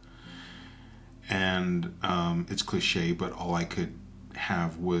chapter. And it's cliche, but all I could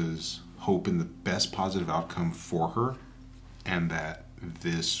have was hope in the best positive outcome for her, and that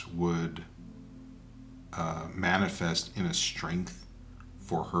this would manifest in a strength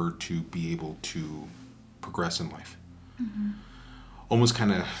for her to be able to progress in life. Mm-hmm. Almost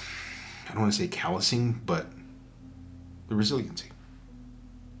kind of, I don't want to say callousing, but the resiliency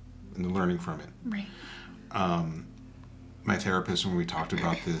and the learning from it. Right. My therapist, when we talked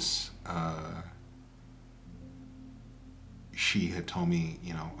about this, she had told me,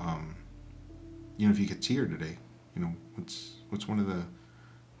 if you could see her today, what's one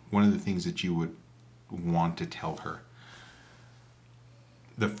of the things that you would want to tell her?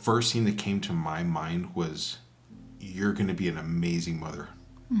 The first thing that came to my mind was, you're going to be an amazing mother.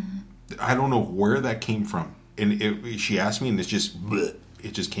 Mm-hmm. I don't know where that came from. And she asked me, and it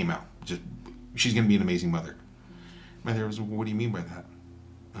just came out. She's going to be an amazing mother. My therapist was, what do you mean by that?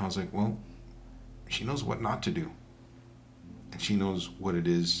 And I was like, well, she knows what not to do. And she knows what it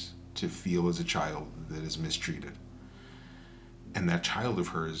is to feel as a child that is mistreated. And that child of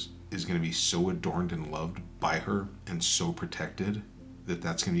hers is going to be so adorned and loved by her and so protected that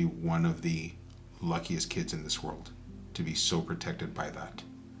that's going to be one of the luckiest kids in this world, to be so protected by that.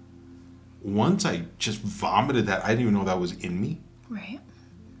 Once I just vomited that, I didn't even know that was in me. Right.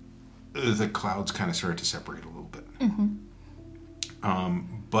 The clouds kind of started to separate a little bit. Mm-hmm.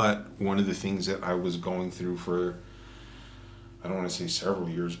 But one of the things that I was going through for, I don't want to say several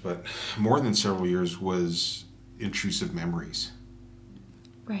years, but more than several years, was intrusive memories.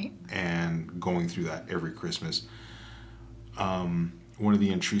 Right. And going through that every Christmas. One of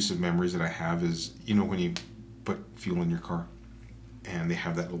the intrusive memories that I have is, when you put fuel in your car and they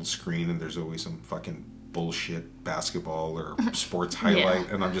have that little screen and there's always some fucking bullshit basketball or sports highlight.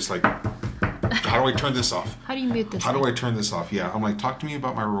 Yeah. And I'm just like, how do I turn this off? How do you mute this? How do I turn this off? Yeah. I'm like, talk to me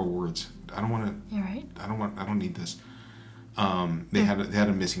about my real words. I don't want to. You're right. I don't need this. They had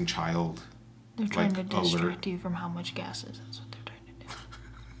a missing child. They're trying to distract you from how much gas is. That's what they're trying to do.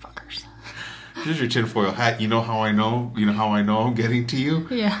 Fuckers. Here's your tinfoil hat. You know how I know? You know how I know I'm getting to you?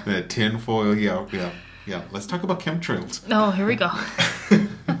 Yeah. The tinfoil. Yeah. Let's talk about chemtrails. Oh, here we go.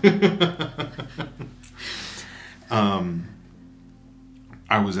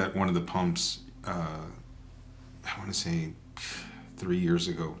 I was at one of the pumps, I want to say 3 years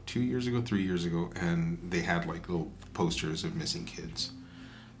ago, 3 years ago, and they had like little posters of missing kids,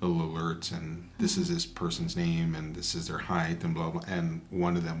 little alerts, and this is this person's name, and this is their height, and blah, blah. And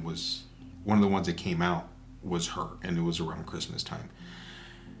one of the ones that came out was her, and it was around Christmas time.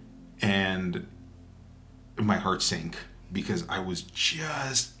 And my heart sank because I was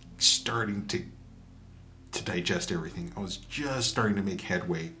just starting to digest everything. I was just starting to make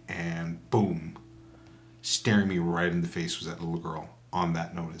headway, and boom, staring me right in the face was that little girl on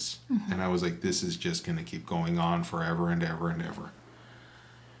that notice. Mm-hmm. And I was like, this is just going to keep going on forever and ever and ever.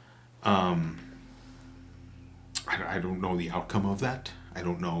 I don't know the outcome of that. I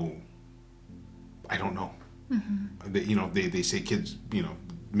don't know. Mm-hmm. They say kids,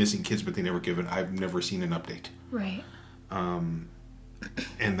 missing kids, but they never give it. I've never seen an update. Right. And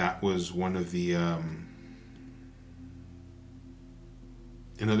that was one of the,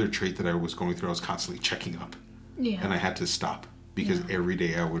 another trait that I was going through. I was constantly checking up. Yeah. And I had to stop because every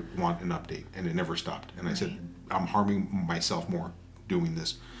day I would want an update, and it never stopped. And I said, I'm harming myself more doing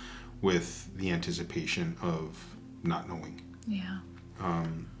this with the anticipation of not knowing. Yeah.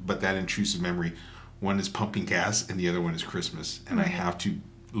 But that intrusive memory, one is pumping gas and the other one is Christmas. And I have to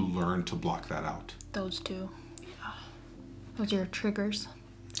learn to block that out. Those two. Yeah. Those are your triggers.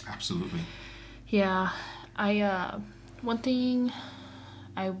 Absolutely. Yeah. One thing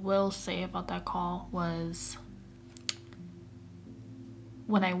I will say about that call was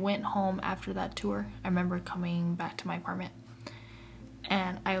when I went home after that tour, I remember coming back to my apartment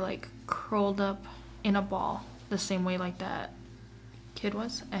and I curled up in a ball the same way like that kid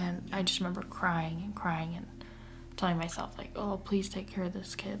was, and I just remember crying and telling myself oh, please take care of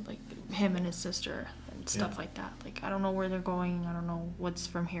this kid, him and his sister and stuff like that. I don't know where they're going, I don't know what's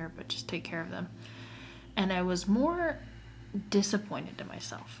from here, but just take care of them. And I was more disappointed in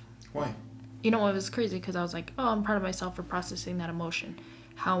myself. Why? It was crazy because I was like, oh, I'm proud of myself for processing that emotion.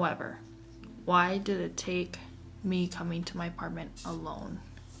 However, why did it take me coming to my apartment alone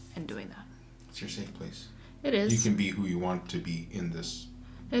and doing that? It's your safe place. It is. You can be who you want to be in this.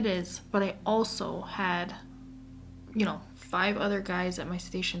 It is. But I also had, 5 other guys at my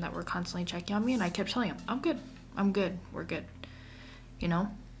station that were constantly checking on me, and I kept telling them, I'm good. We're good. you know?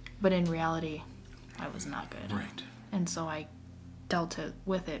 But in reality, I was not good. Right. And so I dealt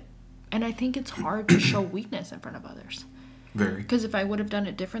with it. And I think it's hard to show weakness in front of others. Very. Because if I would have done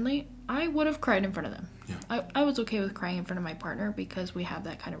it differently, I would have cried in front of them. Yeah. I was okay with crying in front of my partner because we have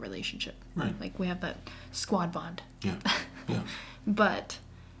that kind of relationship. Right. Like, we have that squad bond. Yeah. Yeah. But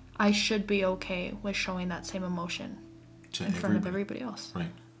I should be okay with showing that same emotion in front of everybody else.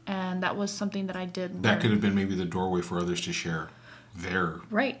 Right. And that was something that I did. That could have been maybe the doorway for others to share their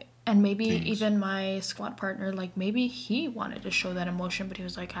right. And maybe things. even my squad partner, like, maybe he wanted to show that emotion, but he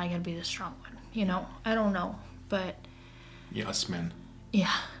was like, I gotta be the strong one. You know? I don't know. But yes, men.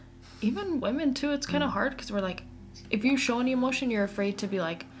 yeah. Even women, too, it's kind of hard because we're like, if you show any emotion, you're afraid to be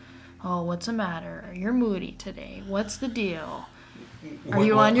like, oh, what's the matter? You're moody today. What's the deal? Are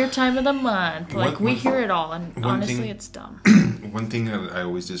you on your time of the month? Like, we hear it all, and honestly, it's dumb. One thing that I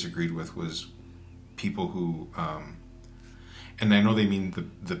always disagreed with was people who, and I know they mean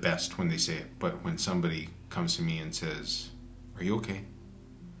the best when they say it, but when somebody comes to me and says, are you okay?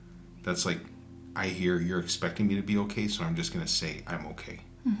 That's like, I hear you're expecting me to be okay, so I'm just going to say I'm okay.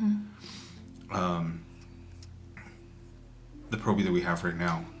 Mm-hmm. The probie that we have right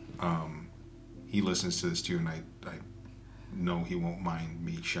now, he listens to this too, and I know he won't mind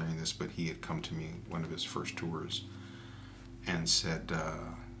me sharing this, but he had come to me one of his first tours and said,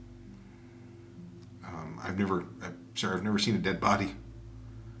 I've never seen a dead body.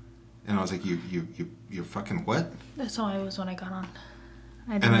 And I was like, you fucking what? That's how I was when I got on.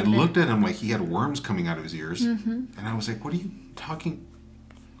 I looked at him like he had worms coming out of his ears. Mm-hmm. And I was like, what are you talking?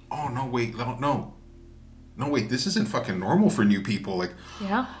 Oh, no, wait, no, wait, this isn't fucking normal for new people. Like,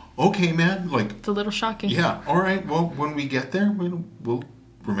 yeah. Okay, man, like... It's a little shocking. Yeah, all right, well, when we get there, we'll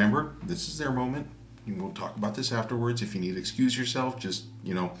remember, this is their moment. We'll talk about this afterwards. If you need to excuse yourself, just,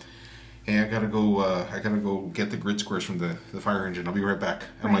 you know, hey, I gotta go get the grid squares from the fire engine. I'll be right back.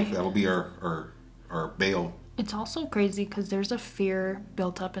 And right. Like, that'll be our bail. It's also crazy because there's a fear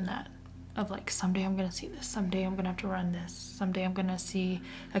built up in that. Of like, someday I'm gonna see this. Someday I'm gonna have to run this. Someday I'm gonna see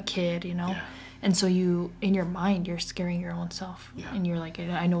a kid, you know? Yeah. And so you, in your mind, you're scaring your own self. Yeah. And you're like,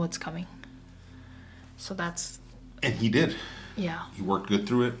 I know what's coming. So that's... And he did. Yeah. He worked good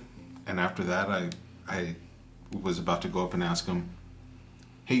through it. And after that, I was about to go up and ask him,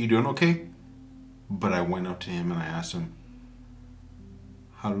 hey, you doing okay? But I went up to him and I asked him,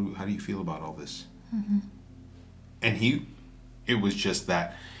 how do you feel about all this? Mm-hmm. And it was just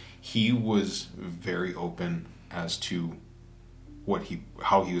that. He was very open as to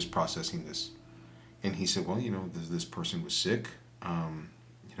how he was processing this. And he said, well, you know, this person was sick.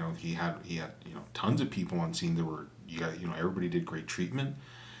 You know, he had tons of people on scene. Everybody did great treatment.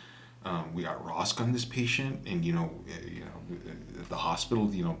 We got ROSC on this patient, and at the hospital,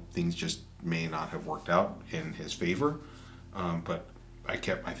 things just may not have worked out in his favor. But I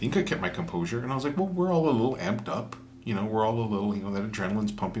think I kept my composure, and I was like, well, we're all a little amped up. We're all a little, that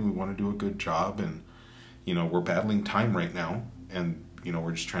adrenaline's pumping. We want to do a good job, and we're battling time right now, and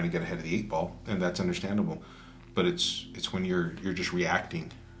we're just trying to get ahead of the 8 ball, and that's understandable. But it's when you're just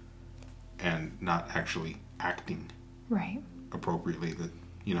reacting and not actually acting right appropriately that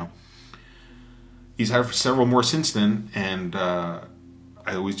he's had several more since then, and I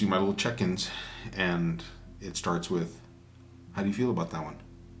always do my little check-ins, and it starts with, how do you feel about that one?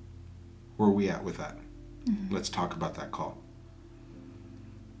 Where are we at with that? Mm-hmm. Let's talk about that call.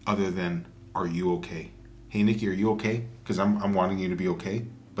 Other than, are you okay? Hey, Nicky, are you okay? Because I'm wanting you to be okay,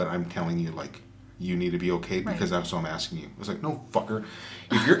 but I'm telling you, like, you need to be okay because that's what I'm asking you. I was like, no, fucker.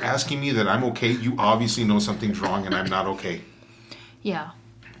 If you're asking me that I'm okay, you obviously know something's wrong and I'm not okay. Yeah.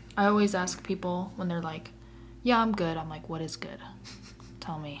 I always ask people when they're like, yeah, I'm good. I'm like, what is good?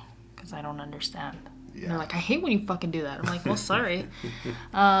 Tell me, because I don't understand. Yeah. And they're like, I hate when you fucking do that. I'm like, well, sorry.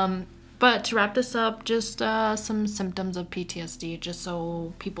 But to wrap this up, just some symptoms of PTSD, just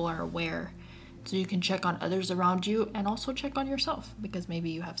so people are aware. So you can check on others around you and also check on yourself because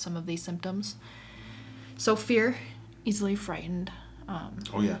maybe you have some of these symptoms. So fear, easily frightened.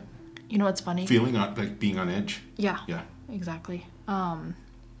 Oh, yeah. You know what's funny? Feeling like being on edge. Yeah. Yeah. Exactly.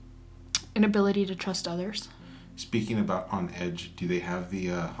 Inability to trust others. Speaking about on edge, do they have the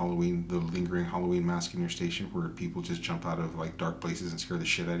lingering Halloween mask in your station where people just jump out of like dark places and scare the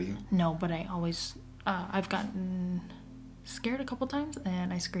shit out of you? No, but I always, I've gotten scared a couple times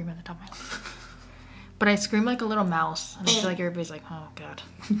and I scream at the top of my lungs. But I scream like a little mouse and I feel like everybody's like, oh God.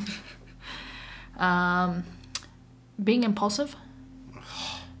 Being impulsive.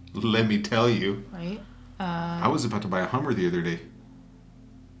 Let me tell you. Right? I was about to buy a Hummer the other day.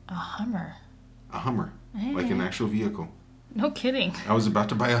 A Hummer? A Hummer. Hey. Like an actual vehicle. No kidding. I was about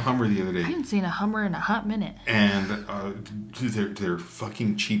to buy a Hummer the other I day. haven't seen a Hummer in a hot minute. And they're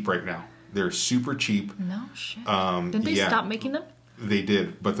fucking cheap right now. They're super cheap. No shit. Didn't they stop making them? They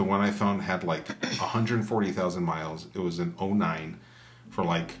did, but the one I found had like 140,000 miles. It was an '09 for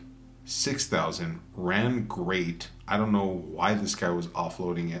like 6,000. Ran great. I don't know why this guy was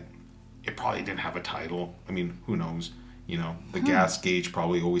offloading it. It probably didn't have a title. I mean, who knows? You know, the gas gauge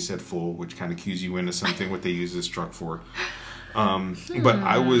probably always said full, which kind of cues you into something what they use this truck for. But and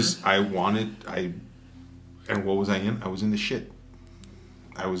what was I in? I was in the shit.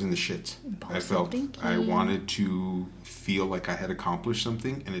 I was in the shit. I felt thinking. I wanted to feel like I had accomplished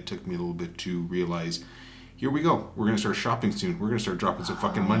something, and it took me a little bit to realize, here we go. We're going to start shopping soon. We're going to start dropping some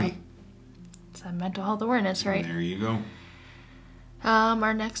fucking money. It's that mental health awareness, right? And there you go.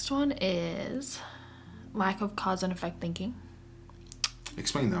 Our next one is lack of cause and effect thinking.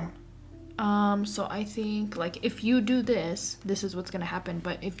 Explain that one. So I think, like, if you do this, this is what's going to happen.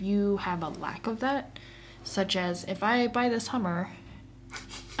 But if you have a lack of that, such as if I buy this Hummer...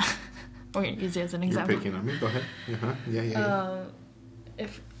 We're going to use it as an example. You're picking on me. Go ahead. Yeah.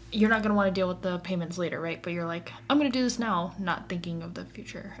 If you're not going to want to deal with the payments later, right? But you're like, I'm going to do this now, not thinking of the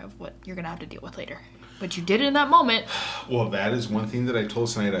future of what you're going to have to deal with later. But you did it in that moment. Well, that is one thing that I told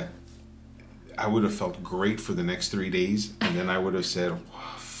Snyder. I would have felt great for the next 3 days, and then I would have said,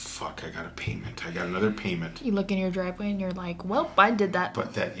 oh, fuck, I got a payment. I got another payment. You look in your driveway and you're like, well, I did that.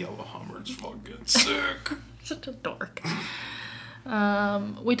 But that yellow Hummer is fucking sick. Such a dork.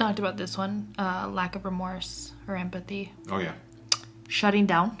 We talked about this one. Lack of remorse or empathy. Oh, yeah. Shutting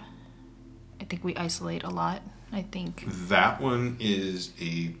down. I think we isolate a lot. I think that one is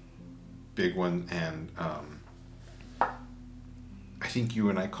a big one, and I think you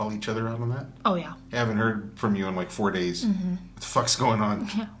and I call each other out on that. Oh, yeah. I haven't heard from you in like 4 days. Mm-hmm. What the fuck's going on?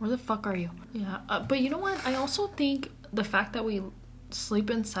 Yeah, where the fuck are you? Yeah, but you know what? I also think the fact that we sleep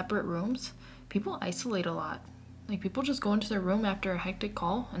in separate rooms, people isolate a lot. Like, people just go into their room after a hectic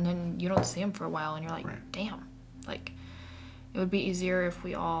call, and then you don't see them for a while, and you're like, right. Damn. Like, it would be easier if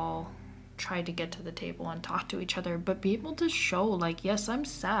we all tried to get to the table and talk to each other, but be able to show, like, yes, I'm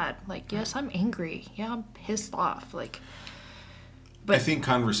sad. Like, yes, I'm angry. Yeah, I'm pissed off. Like, but I think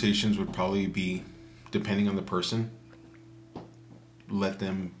conversations would probably be, depending on the person, let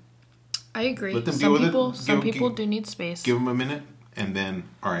them... I agree. Let them deal with it. Some people do need space. Give them a minute. And then,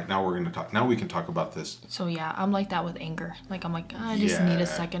 all right, now we're going to talk. Now we can talk about this. So, yeah, I'm like that with anger. Like, I'm like, I just need a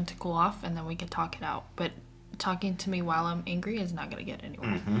second to cool off, and then we can talk it out. But talking to me while I'm angry is not going to get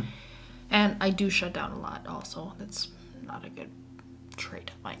anywhere. Mm-hmm. And I do shut down a lot also. That's not a good trait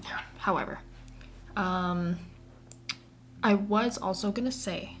of mine. Yeah. However, I was also going to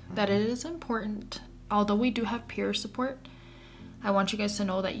say that it is important, although we do have peer support, I want you guys to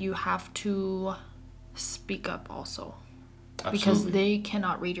know that you have to speak up also. Absolutely. Because they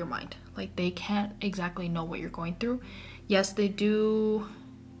cannot read your mind. Like, they can't exactly know what you're going through. Yes, they do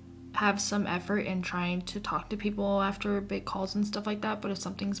have some effort in trying to talk to people after big calls and stuff like that, but if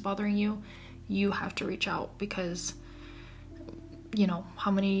something's bothering you, you have to reach out because, you know, how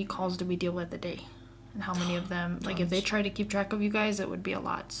many calls do we deal with a day? And how many of them, like, if they try to keep track of you guys, it would be a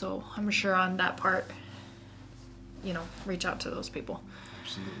lot. So I'm sure on that part, you know, reach out to those people.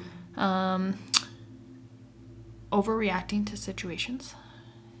 Absolutely. Overreacting to situations.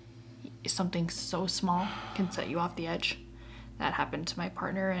 Something so small can set you off the edge. That happened to my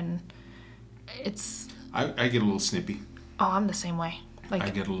partner, and it's... I get a little snippy. Oh, I'm the same way. Like, I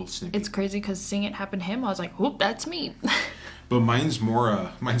get a little snippy. It's crazy because seeing it happen to him, I was like, whoop, that's me. But mine's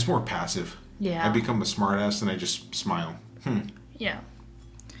more passive. Yeah. I become a smartass and I just smile. Yeah.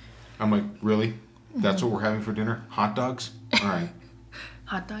 I'm like, really? That's what we're having for dinner? Hot dogs? All right.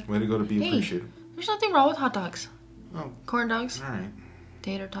 Hot dog? Way to go to be appreciated. There's nothing wrong with hot dogs. Oh. Corn dogs. All right.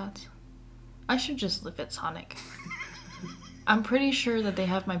 Tater tots. I should just live at Sonic. I'm pretty sure that they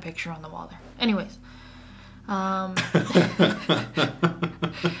have my picture on the wall there. Anyways.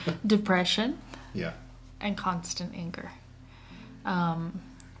 Depression. Yeah. And constant anger.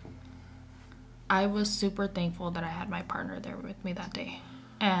 I was super thankful that I had my partner there with me that day.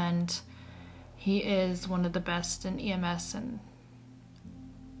 And he is one of the best in EMS, and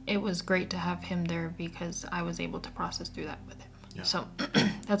it was great to have him there because I was able to process through that with him. Yeah. So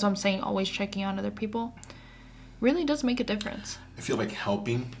that's what I'm saying, always checking on other people really does make a difference. I feel like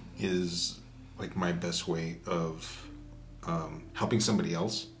helping is like my best way of helping somebody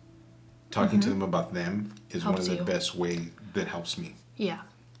else. Talking to them about them is helps one of the best way that helps me. Yeah.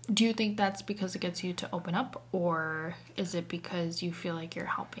 Do you think that's because it gets you to open up, or is it because you feel like you're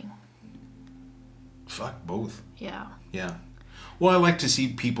helping? Fuck, both. Yeah. Yeah. Well, I like to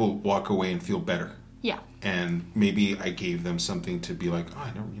see people walk away and feel better. Yeah. And maybe I gave them something to be like, oh,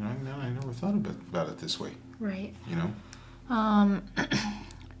 I never thought about it this way. Right. You know?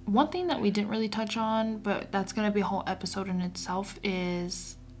 One thing that we didn't really touch on, but that's going to be a whole episode in itself,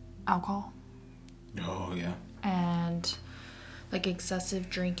 is alcohol. Oh, yeah. And like excessive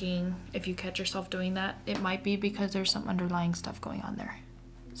drinking. If you catch yourself doing that, it might be because there's some underlying stuff going on there.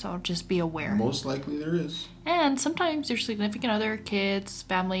 So just be aware. Most likely there is. And sometimes your significant other, kids,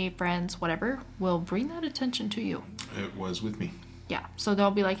 family, friends, whatever, will bring that attention to you. It was with me. Yeah. So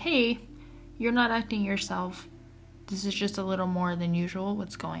they'll be like, hey, you're not acting yourself. This is just a little more than usual.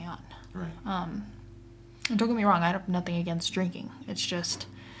 What's going on? Right. And don't get me wrong, I have nothing against drinking. It's just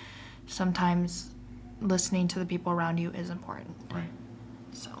sometimes listening to the people around you is important. Right.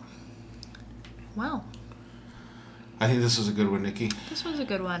 So, well. I think this was a good one, Nikki. This was a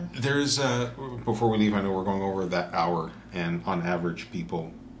good one. There's, before we leave, I know we're going over that hour, and on average,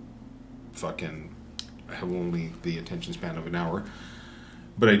 people fucking have only the attention span of an hour.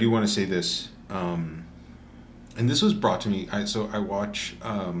 But I do want to say this, and this was brought to me, I watch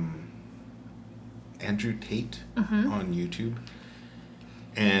Andrew Tate on YouTube,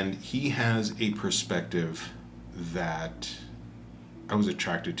 and he has a perspective that I was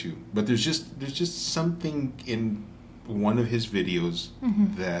attracted to. But there's just something in one of his videos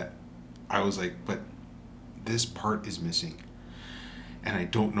that I was like, but this part is missing, and I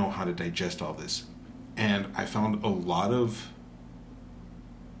don't know how to digest all this. And I found a lot of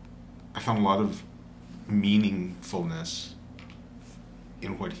meaningfulness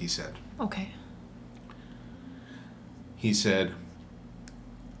in what he said. Okay. He said,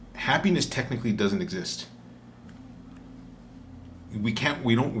 happiness technically doesn't exist. We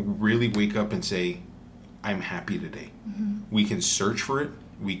don't really wake up and say, I'm happy today. We can search for it.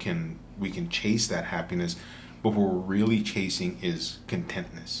 We can chase that happiness, but what we're really chasing is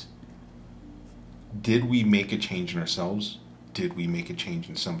contentness. Did we make a change in ourselves? Did we make a change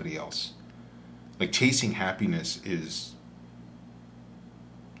in somebody else? Like, chasing happiness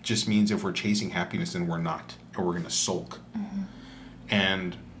just means if we're chasing happiness, then we're not, or we're going to sulk.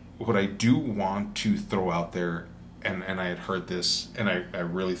 And what I do want to throw out there, and I had heard this, and I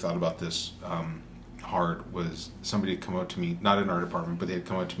really thought about this hard, was somebody had come out to me, not in our department, but they had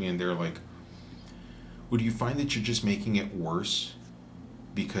come out to me and they're like, would you find that you're just making it worse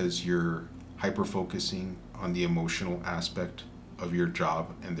because you're hyper-focusing on the emotional aspect of your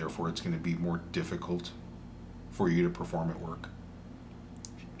job, and therefore it's going to be more difficult for you to perform at work?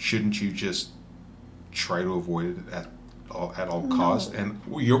 Shouldn't you just try to avoid it at all costs? And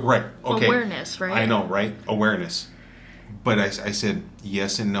you're right. Okay. Awareness, right? I know, right? Awareness. But I said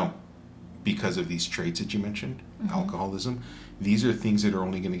yes and no, because of these traits that you mentioned, alcoholism. These are things that are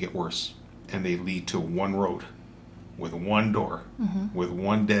only going to get worse, and they lead to one road with one door, with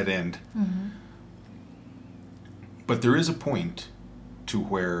one dead end. But there is a point to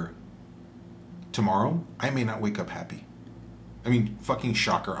where tomorrow I may not wake up happy. I mean, fucking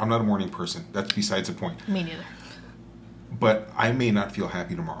shocker. I'm not a morning person. That's besides the point. Me neither. But I may not feel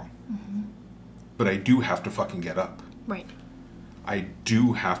happy tomorrow. But I do have to fucking get up. Right. I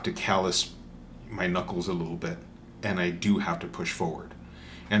do have to callous my knuckles a little bit, and I do have to push forward.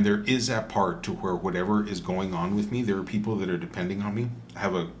 And there is that part to where whatever is going on with me, there are people that are depending on me. I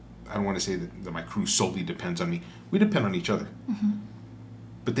don't want to say that my crew solely depends on me. We depend on each other.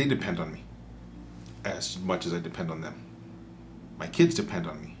 But they depend on me as much as I depend on them. My kids depend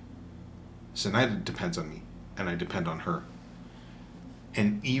on me. Sinaida depends on me, and I depend on her.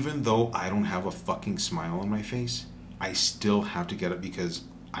 And even though I don't have a fucking smile on my face, I still have to get up because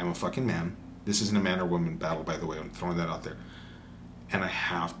I'm a fucking man. This isn't a man or woman battle, by the way. I'm throwing that out there. And I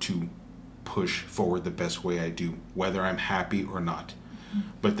have to push forward the best way I do, whether I'm happy or not.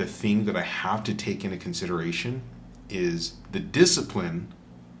 But the thing that I have to take into consideration is the discipline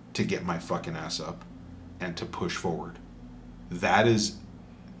to get my fucking ass up and to push forward. That is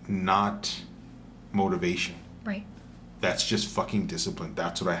not motivation. Right. That's just fucking discipline.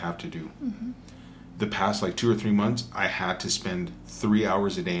 That's what I have to do. The past 2 or 3 months, I had to spend 3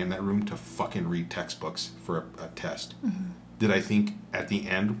 hours a day in that room to fucking read textbooks for a test. Did I think at the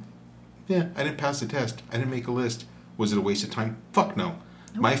end, yeah, I didn't pass the test, I didn't make a list, was it a waste of time? Fuck no.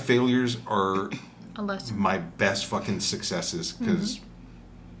 Nope. My failures are my best fucking successes, because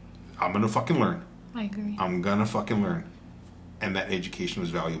I'm gonna fucking learn. I agree. I'm gonna fucking learn. And that education was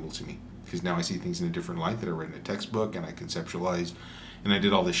valuable to me, because now I see things in a different light that I read in a textbook, and I conceptualized, and I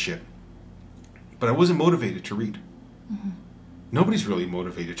did all this shit. But I wasn't motivated to read. Nobody's really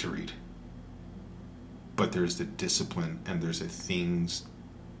motivated to read. But there's the discipline, and there's the things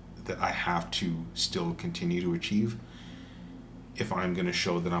that I have to still continue to achieve if I'm going to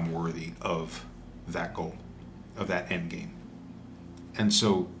show that I'm worthy of that goal, of that end game. And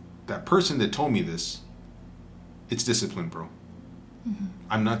so that person that told me this, it's discipline, bro. Mm-hmm.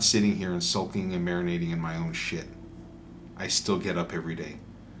 I'm not sitting here and sulking and marinating in my own shit. I still get up every day.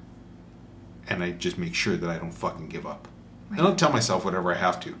 And I just make sure that I don't fucking give up. Right. And I'll tell myself whatever I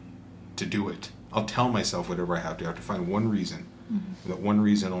have to do it. I'll tell myself whatever I have to. I have to find one reason. Mm-hmm. That one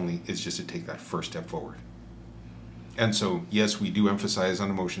reason only is just to take that first step forward. And so, yes, we do emphasize on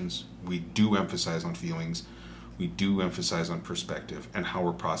emotions. We do emphasize on feelings. We do emphasize on perspective and how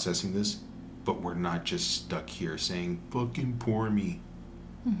we're processing this. But we're not just stuck here saying, fucking poor me.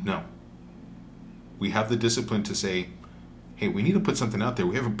 Mm-hmm. No. We have the discipline to say, hey, we need to put something out there.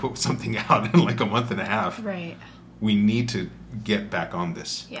 We haven't put something out in like a month and a half. Right. We need to get back on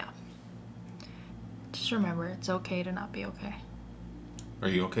this. Yeah. Just remember, it's okay to not be okay. Are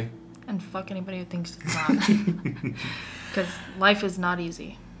you okay? And fuck anybody who thinks it's not. Because life is not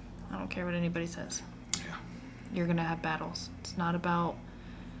easy. I don't care what anybody says. Yeah. You're going to have battles. It's not about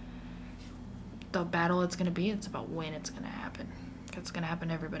the battle it's going to be. It's about when it's going to happen. It's going to happen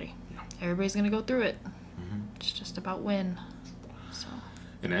to everybody. Yeah. Everybody's going to go through it. Mm-hmm. It's just about when. So.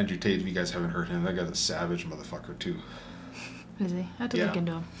 And Andrew Tate, if you guys haven't heard him, that guy's a savage motherfucker too. Is he? I have to look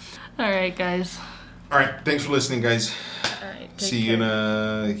into him. All right, guys. All right. Thanks for listening, guys. All right. See you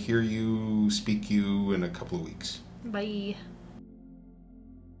in hear you, speak you in a couple of weeks. Bye.